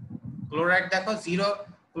 ক্লোরাইড দেখো 0,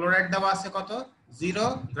 ক্লোরাইড দেওয়া আছে কত? 0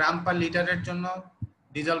 গ্রাম পার লিটারের জন্য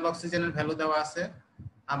ডিজলভ অক্সিজেনের ভ্যালু দেওয়া আছে।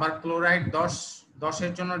 আবার ক্লোরাইড 10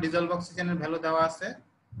 এর জন্য ডিজলভ অক্সিজেনের ভ্যালু দেওয়া আছে।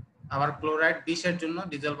 আবার ক্লোরাইড 20 এর জন্য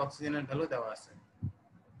ডিজলভ অক্সিজেনের ভ্যালু দেওয়া আছে,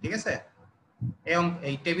 ঠিক আছে?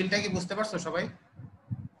 এই টেবিলটা কি বুঝতে পারছো সবাই?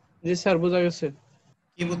 জি স্যার, বোঝা গেছে।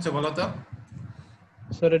 কি বুঝছো বলো তো?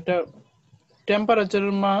 স্যার এটা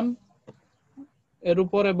টেম্পারেচারের মান এর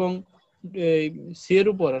উপর এবং এই সি এর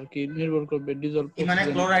উপর আর কি নির্ভর করবে ডিজলভ কি মানে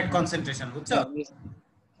ক্লোরাইড কনসেন্ট্রেশন, বুঝছো?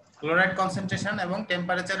 ক্লোরাইড কনসেন্ট্রেশন এবং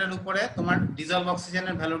টেম্পারেচারের উপরে তোমার ডিজলভ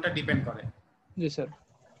অক্সিজেনের ভ্যালুটা ডিপেন্ড করে। জি স্যার।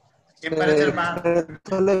 টেম্পারেচার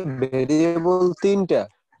তাহলে ভেরিয়েবল তিনটা।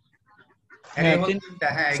 ভেরিয়েবল তিনটা,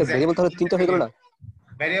 হ্যাঁ এক্স্যাক্টলি। ভেরিয়েবল তাহলে তিনটা হয়ে গেল না?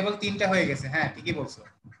 ভেরিয়েবল তিনটা হয়ে গেছে, হ্যাঁ ঠিকই বলছো।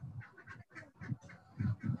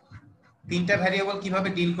 তিনটা ভেরিয়েবল কিভাবে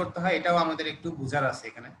ডিল করতে হয় এটাও আমাদের একটু বুঝার আছে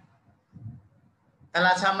এখানে। তাহলে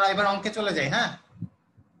আচ্ছা, আমরা এবার অঙ্কে চলে যাই। হ্যাঁ,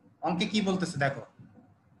 অঙ্কে কি বলতেছে দেখো,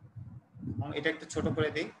 এটা একটু ছোট করে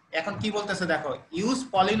দেই। এখন কি বলতেছে দেখো, use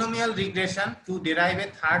polynomial regression two derive A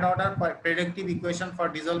third order predictive equation for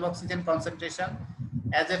dissolved oxygen concentration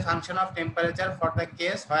as a function of temperature for the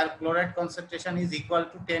case where chloride concentration is equal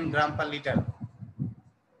to 10 gram per liter.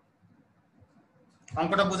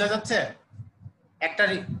 অঙ্কটা বোঝা যাচ্ছে? একটা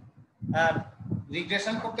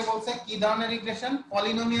regression করতে বলছে, কি ধরনের regression?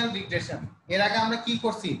 Polynomial regression. এর আগে আমরা কি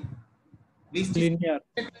করছি? লিনিয়ার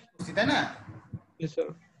করছি, তাই না? জি স্যার।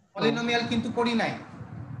 পলিনোমিয়াল কিন্তু করি নাই,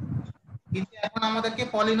 কিন্তু এখন আমাদেরকে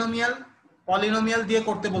পলিনোমিয়াল দিয়ে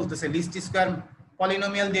করতে বলতেছে, লিস্ট স্কয়ার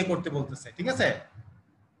পলিনোমিয়াল দিয়ে করতে বলতেছে, ঠিক আছে?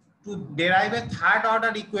 টু ডেরাইভ এ third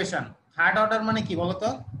order equation. Third order মানে কি বলতো?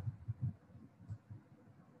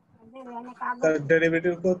 তার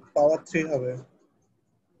ডেরিভেটিভ তো পাওয়ার 3 হবে।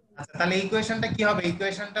 আচ্ছা তাহলে ইকুয়েশনটা কি হবে?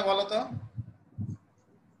 ইকুয়েশনটা বলো তো।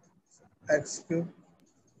 x cube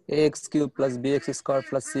ax cube plus bx square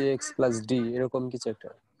plus cx plus d এরকম কিছু একটা।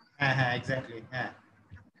 হ্যাঁ হ্যাঁ এক্স্যাক্টলি হ্যাঁ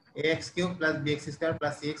ax cube plus bx square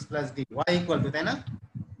plus cx plus d y equal to, তাই না?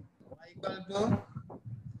 y ইকুয়াল টু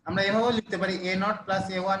আমরা এভাবেও লিখতে পারি a0 plus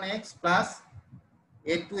a1x plus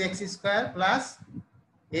a2x square plus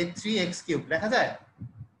a3x cube লেখা যায়।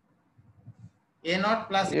 a0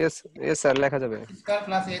 প্লাস yes স্যার লেখা যাবে স্কয়ার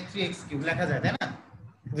প্লাস a3x কিউব লেখা যায়, তাই না?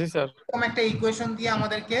 জি স্যার। এরকম একটা ইকুয়েশন দিয়ে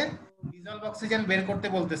আমাদেরকে ডিসলভ অক্সিজেন বের করতে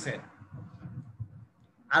বলতেছে।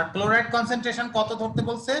 আর ক্লোরাইড কনসেন্ট্রেশন কত ধরতে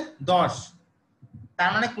বলছে? 10। তার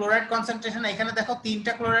মানে ক্লোরাইড কনসেন্ট্রেশন এখানে দেখো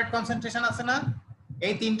তিনটা ক্লোরাইড কনসেন্ট্রেশন আছে না?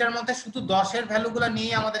 এই তিনটার মধ্যে শুধু 10 এর ভ্যালুগুলো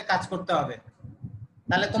নিয়ে আমাদের কাজ করতে হবে।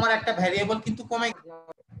 তাহলে তোমার একটা ভ্যারিয়েবল কিন্তু কমে,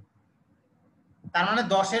 তার মানে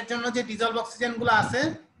 10 এর জন্য যে ডিসলভ অক্সিজেন গুলো আছে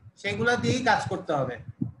সেগুলো দিয়েই কাজ করতে হবে।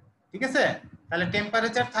 ঠিক আছে? তাহলে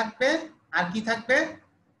টেম্পারেচার থাকবে আর কি থাকবে?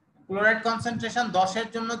 ক্লোরাইড কনসেন্ট্রেশন 10 এর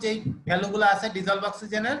জন্য যেই ভ্যালুগুলো আছে ডিসলভ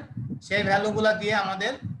অক্সিজেনের সেই ভ্যালুগুলো দিয়ে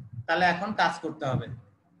আমাদের তাহলে এখন কাজ করতে হবে।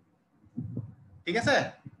 ঠিক আছে?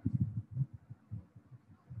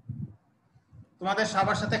 তোমাদের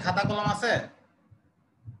সবার সাথে খাতা কলম আছে?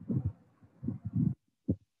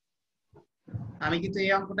 আমি কিন্তু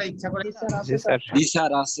এই অঙ্কটা ইচ্ছা করে জি স্যার জি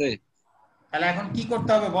স্যার আছে। তাহলে এখন কি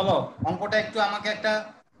করতে হবে বলো? অঙ্কটা একটু আমাকে একটা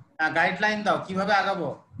গাইডলাইন দাও কিভাবে আগাবো।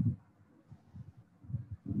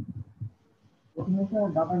 প্রথমে স্যার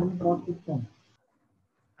ডাটাগুলো প্লট করতে হবে।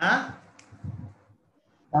 হ্যাঁ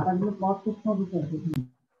ডাটাগুলো প্লট করতে হবে স্যার প্রথমে।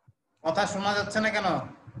 কথা শোনা যাচ্ছে না কেন?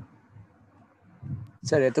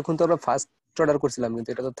 স্যার এতক্ষণ তো আমরা ফার্স্ট অর্ডার করছিলাম কিন্তু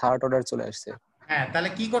এটা তো থার্ড অর্ডার চলে আসছে। হ্যাঁ তাহলে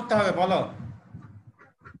কি করতে হবে বলো?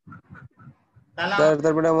 তাহলে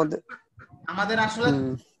তারপরে আমাদের আসলে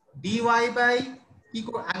dy বাই কি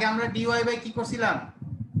আগে আমরা dy বাই কি করছিলাম?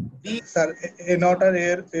 স্যার a0 আর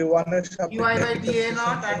a1 এর dy by da0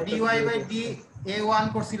 R dy by da1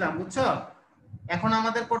 করছিলাম, বুঝছো? এখন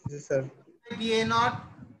আমাদের করতে sir da0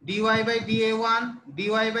 dy by da1 dy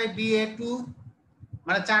by da2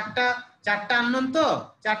 মানে চারটা আননোন, তো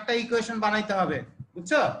চারটা ইকুয়েশন বানাইতে হবে,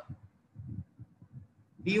 বুঝছো?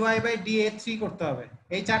 dy বাই da3 করতে হবে।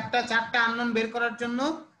 এই চারটা আননোন বের করার জন্য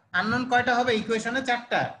আননোন কয়টা হবে ইকুয়েশনে?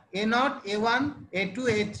 চারটা, a0 a1 a2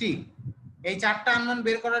 a3। এই চারটা আননোন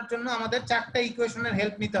বের করার জন্য আমাদের চারটা ইকুয়েশনের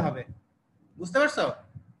হেল্প নিতে হবে, বুঝতে পারছো?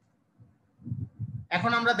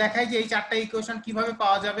 এখন আমরা দেখাই যে এই চারটা ইকুয়েশন কিভাবে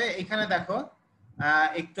পাওয়া যাবে। এখানে দেখো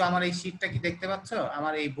একটু আমার এই শীটটা কি দেখতে পাচ্ছ?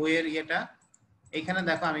 আমার এই বইয়ের ইয়েটা এখানে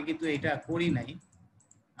দেখো, আমি কিন্তু এটা করি নাই,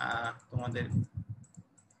 তোমাদের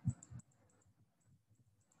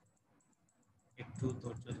একটু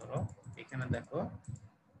ধৈর্য ধরো। এখানে দেখো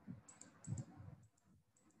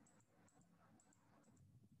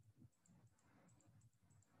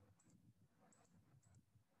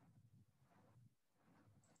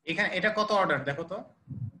এখানে এটা কত অর্ডার দেখো তো,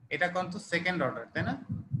 এটা কিন্তু সেকেন্ড অর্ডার, তাই না?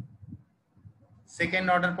 সেকেন্ড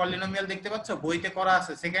অর্ডার পলিনোমিয়াল দেখতে পাচ্ছ, বইতে করা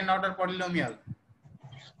আছে সেকেন্ড অর্ডার পলিনোমিয়াল।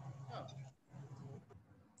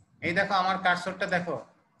 এই দেখো আমার কার্সরটা দেখো,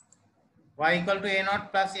 y equal to a0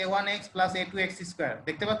 plus a1x plus a2x square,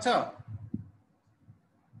 দেখতে পাচ্ছ?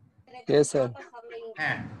 Yes sir.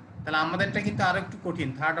 হ্যাঁ তাহলে আমাদেরটা কিন্তু আরো একটু কঠিন,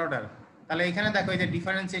 থার্ড অর্ডার। তাহলে এখানে দেখো এই যে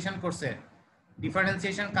ডিফারেন্সিয়েশন করছে,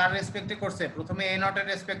 ডিফারেন্সিয়েশন কার রেসপেক্টে করছে? প্রথমে a0 এর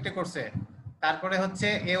রেসপেক্টে করছে, তারপরে হচ্ছে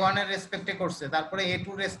a1 এর রেসপেক্টে করছে, তারপরে a2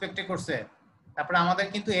 এর রেসপেক্টে করছে, তারপরে আমাদের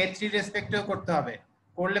কিন্তু a3 এর রেসপেক্টেও করতে হবে।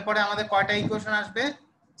 করলে পরে আমাদের কয়টা ইকুয়েশন আসবে?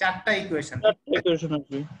 চারটা ইকুয়েশন।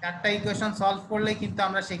 চারটা ইকুয়েশন সলভ করলে কিন্তু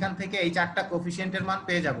আমরা সেখান থেকে এই চারটা কোফিশিয়েন্টের মান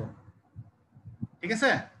পেয়ে যাব। ঠিক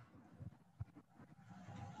আছে?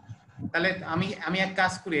 তাহলে আমি এক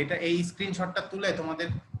কাজ করি, এটা এই স্ক্রিনশটটা তুলে তোমাদের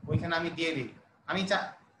ওইখানে আমি দিয়ে দিই।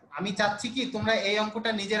 আমি চাচ্ছি কি তোমরা এই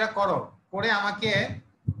অঙ্কটা নিজেরা করো, করে আমাকে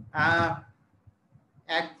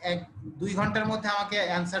 1-2 ঘন্টার মধ্যে আমাকে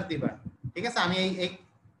অ্যানসার দিবা। ঠিক আছে? আমি এই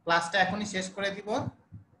ক্লাসটা এখনই শেষ করে দিব,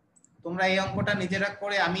 তোমরা এই অঙ্কটা নিজেরা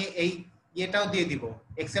করে আমি এই ইয়েটাও দিয়ে দিব,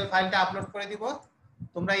 এক্সেল ফাইলটা আপলোড করে দিব।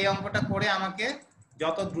 তোমরা এই অঙ্কটা করে আমাকে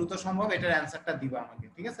যত দ্রুত সম্ভব এটার অ্যানসারটা দিবা আমাকে,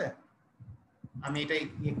 ঠিক আছে? আমি এটাই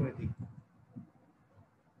ইয়ে করে দিই।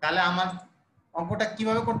 তাহলে আমার অঙ্কটা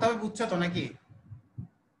কিভাবে করতে হবে বুঝছো তো নাকি?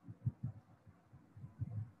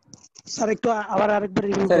 স্যার একটু আবার আরেকবার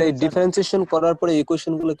রিভিউ স্যার করুন। এই ডিফারেন্সিয়েশন করার পরে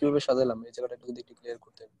ইকুয়েশনগুলো কিভাবে সাজালাম এই জায়গাটা একটু যদি ক্লিয়ার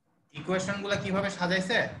করতেন। ইকুয়েশনগুলো কিভাবে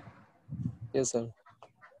সাজাইছে? Yes sir.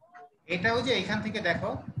 এটাও যে এখান থেকে দেখো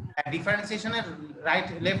ডিফারেন্সিয়েশনের রাইট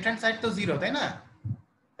লেফট হ্যান্ড সাইড তো 0, তাই না?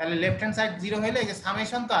 তাহলে লেফট হ্যান্ড সাইড 0 হইলে এই যে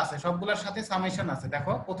সামেশন তো আছে, সবগুলোর সাথে সামেশন আছে।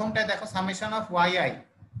 দেখো প্রথমটায় দেখো সামেশন অফ yi,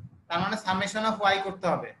 তার মানে সামেশন অফ y করতে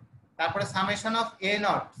হবে। তারপরে summation of A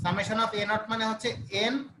not, summation of A not মানে হচ্ছে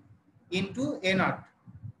n ইনটু এ নট।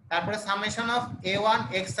 তারপরে সামেশন অফ a1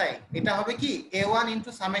 xi, এটা হবে কি a1 into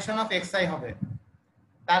summation of xi হবে।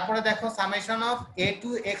 তারপরে দেখো summation of a2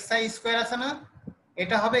 xi square আছে না,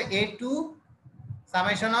 এটা হবে a2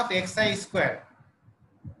 summation of xi square.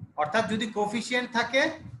 অর্থাৎ যদি কোফিশিয়েন্ট থাকে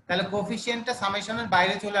তাহলে কোফিশিয়েন্টটা সামেশনের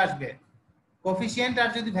বাইরে চলে আসবে, কোফিশিয়েন্ট আর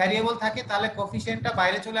যদি ভ্যারিয়েবল থাকে তাহলে কোফিশিয়েন্টটা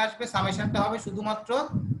বাইরে চলে আসবে, সামেশনটা হবে শুধুমাত্র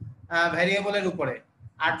ভ্যারিয়েবলের উপরে।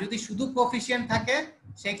 আর যদি শুধু কোফিশিয়েন্ট থাকে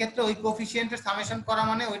সেই ক্ষেত্রে ওই কোফিশিয়েন্টের সামেশন করা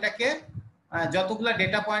মানে ওইটাকে যতগুলা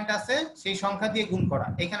ডেটা পয়েন্ট আছে সেই সংখ্যা দিয়ে গুণ করা।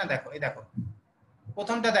 এখানে দেখো, এই দেখো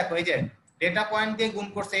প্রথমটা দেখো, এই যে ডেটা পয়েন্ট দিয়ে গুণ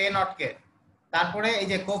করছে a নট কে, তারপরে এই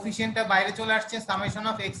যে কোফিশিয়েন্টটা বাইরে চলে আসছে, সামেশন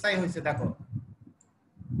অফ xi হইছে দেখো,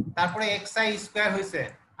 তারপরে xi স্কয়ার হইছে,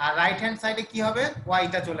 আর রাইট হ্যান্ড সাইডে কি হবে y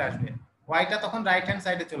টা চলে আসবে, y টা তখন রাইট হ্যান্ড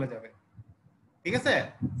সাইডে চলে যাবে। ঠিক আছে,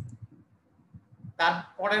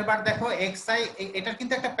 তারপরের বার দেখো xi, এটার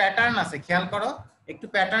কিন্তু একটা প্যাটার্ন আছে, খেয়াল করো একটু,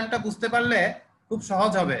 প্যাটার্নটা বুঝতে পারলে খুব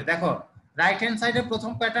সহজ হবে। দেখো রাইট হ্যান্ড সাইডের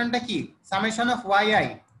প্রথম প্যাটার্নটা কি, সামেশন অফ yi,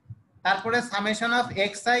 তারপরে সামেশন অফ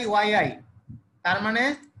xi yi, তার মানে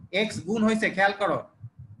x গুণ হইছে, খেয়াল করো।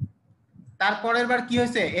 তারপরের বার কি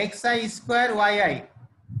হইছে xi স্কয়ার yi,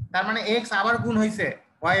 তার মানে x আবার গুণ হইছে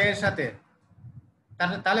y এর সাথে।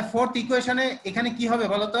 তাহলে ফোর্থ ইকুয়েশনে এখানে কি হবে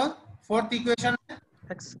বলো তো, ফোর্থ ইকুয়েশনে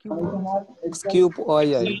x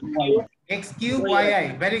cube yi,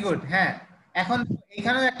 very good. হ্যাঁ, এখন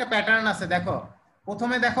এখানেও একটা প্যাটার্ন আছে দেখো,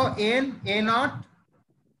 প্রথমে দেখো n a নট,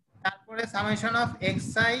 তারপরে সামেশন অফ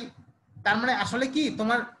xi, তার মানে আসলে কি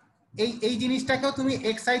তোমার এই জিনিসটাকেও তুমি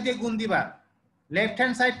xi দিয়ে গুণ দিবা, লেফট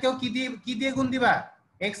হ্যান্ড সাইডকেও কি দিয়ে গুণ দিবা,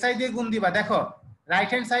 xi দিয়ে গুণ দিবা। দেখো রাইট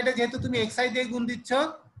হ্যান্ড সাইডে যেহেতু তুমি xi দিয়ে গুণ দিচ্ছ,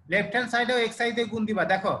 লেফট হ্যান্ড সাইডেও xi দিয়ে গুণ দিবা।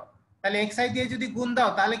 দেখো তাহলে xi দিয়ে যদি গুণ দাও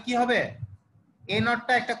তাহলে কি হবে, a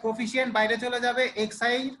নটটা একটা কোফিশিয়েন্ট বাইরে চলে যাবে,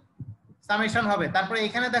 xi সামেশন হবে, তারপরে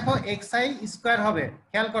এখানে দেখো xi স্কয়ার হবে,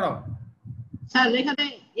 খেয়াল করো। স্যার এখানে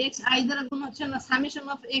xi দ্বারা গুণ হচ্ছে না, সামেশন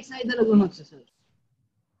অফ xi দ্বারা গুণ হচ্ছে স্যার।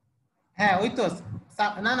 হ্যাঁ ওই তো,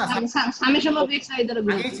 না না সামেশন অফ xi দ্বারা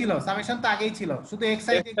গুণ আগেই ছিল, সামেশন তো আগেই ছিল, শুধু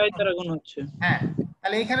xi দ্বারা গুণ হচ্ছে। হ্যাঁ,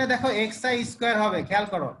 তাহলে এখানে দেখো xi স্কয়ার হবে, খেয়াল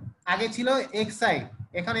করো, আগে ছিল xi,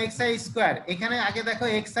 এখন xi স্কয়ার, এখানে আগে দেখো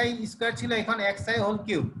xi স্কয়ার ছিল, এখন xi হোল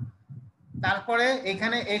কিউব, তারপরে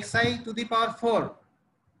এখানে xi টু দি পাওয়ার 4,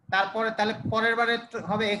 তারপরে তাহলে পরের বারে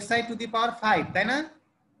হবে xi টু দি পাওয়ার 5, তাই না?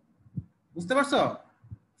 বুঝতে পারছো?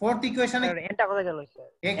 ফোর্থ ইকুয়েশনে এটা কোথায় গেল স্যার,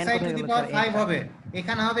 xi টু দি পাওয়ার 5 হবে,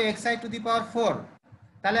 এখানে হবে xi টু দি পাওয়ার 4।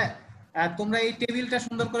 তাহলে তোমরা এই টেবিলটা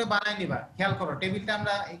সুন্দর করে বানাই নিবা, খেয়াল করো টেবিলটা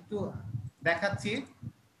আমরা একটু দেখাচ্ছি,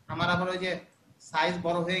 আমার আবার ওই যে সাইজ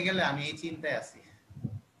বড় হয়ে গেলে আমি এই চিন্তায় আছি,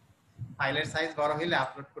 ফাইলের সাইজ বড় হইলে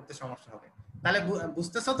আপলোড করতে সমস্যা হবে। তাহলে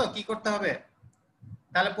বুঝতেছো তো কি করতে হবে?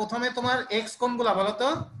 তাহলে প্রথমে তোমার x কোনগুলা বলো তো,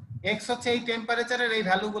 x হচ্ছে এই টেম্পারেচারের এই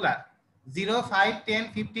ভ্যালুগুলা 0 5 10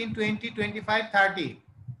 15 20 25 30,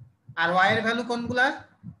 আর y এর ভ্যালু কোনগুলা,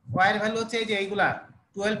 y এর ভ্যালু হচ্ছে এই যে এইগুলা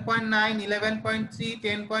 12.9 11.3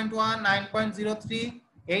 10.1 9.03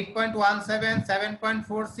 8.17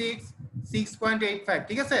 7.46 6.85।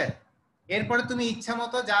 ঠিক আছে, এরপরে তুমি ইচ্ছা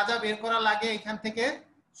মতো যা যা বের করা লাগে এখান থেকে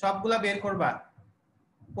সবগুলা বের করবা,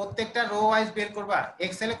 প্রত্যেকটা রো ওয়াইজ বের করবা,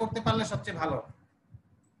 এক্সেলে করতে পারলে সবচেয়ে ভালো।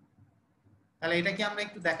 তাহলে এটা কি আমরা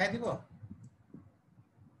একটু দেখাই দিব?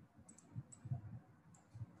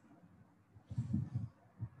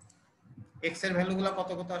 এক্স এর ভ্যালুগুলো কত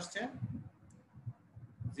কত আসছে,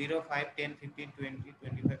 0 5 10 15 20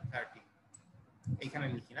 25 30, এখানে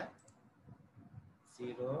লিখি না,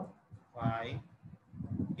 0 5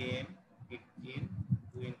 10 15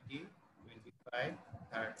 20 25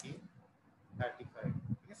 30 35।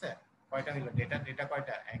 ঠিক আছে, কয়টা হলো ডেটা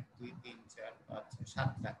কয়টা, 1 2 3 4 5 6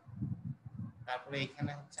 7টা। তারপরে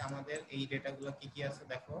এখানে হচ্ছে আমাদের এই ডেটাগুলো কি কি আছে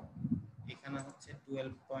দেখো, এখানে হচ্ছে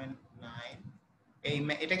 12.9,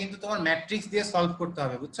 এটা কিন্তু তোমার ম্যাট্রিক্স দিয়ে সলভ করতে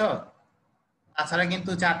হবে, বুঝছো? তাছাড়া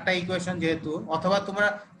কিন্তু চারটা ইকুয়েশন যেহেতু, অথবা তোমরা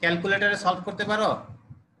ক্যালকুলেটরে সলভ করতে পারো।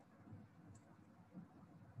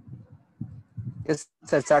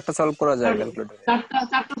 স্যার চারটা সলভ করা যায় ক্যালকুলেটরে,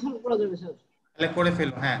 চারটা সলভ করা যাবে স্যার। তাহলে করে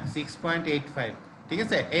ফেলো। হ্যাঁ 6.85। ঠিক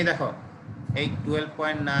আছে, এই দেখো এই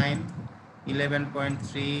 12.9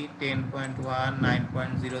 11.3 10.1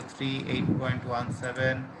 9.03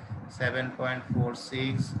 8.17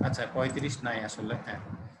 7.46, আচ্ছা 35 নাই আসলে। হ্যাঁ,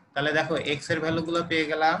 তাহলে দেখো x এর ভ্যালুগুলো পেয়ে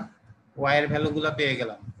গেলাম, y এর ভ্যালুগুলো পেয়ে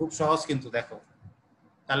গেলাম, খুব সহজ কিন্তু। দেখো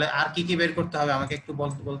তাহলে আর কি কি বের করতে হবে আমাকে একটু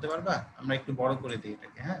বলতে পারবা? আমরা একটু বড় করে দিই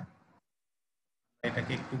এটাকে, হ্যাঁ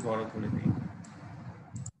এটাকে একটু বড় করে দিই।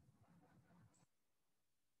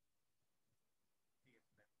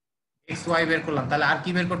 x y বের করলাম, তাহলে আর কি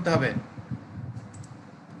বের করতে হবে?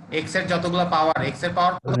 x এর যতগুলো পাওয়ার, x এর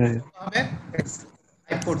পাওয়ার কত হবে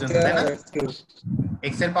 5 পর্যন্ত, তাই না?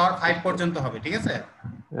 x এর পাওয়ার 5 পর্যন্ত হবে, ঠিক আছে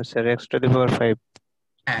স্যার x টু দি পাওয়ার 5।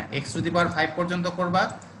 হ্যাঁ x টু দি পাওয়ার 5 পর্যন্ত করবা।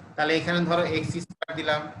 তাহলে এখানে ধরো x স্কয়ার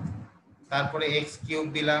দিলাম, তারপরে x কিউব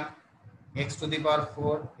দিলাম, x to the power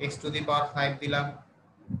 4, x to the পাওয়ার 5 দিলাম,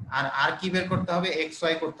 আর কি বের করতে হবে?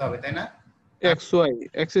 xy করতে হবে, তাই না? xy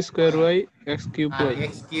x square y x cube y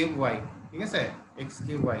x cube y, ঠিক আছে x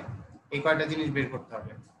কিউব y, এই কয়টা জিনিস বের করতে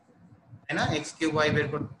হবে, তাই না? x কিউব y বের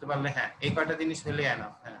করতে পারলে হ্যাঁ এই কয়টা জিনিস হলে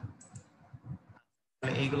এনাফ। হ্যাঁ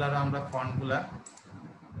তাহলে এইগুলার আমরা ফন্টগুলা,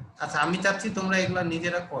 আচ্ছা আমি চাচ্ছি তোমরা এগুলা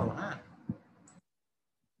নিজেরা করো, হ্যাঁ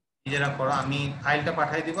নিজেরা করো, আমি ফাইলটা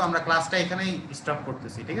পাঠিয়ে দিব, আমরা ক্লাসটা এখানেই স্টপ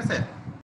করতেছি, ঠিক আছে?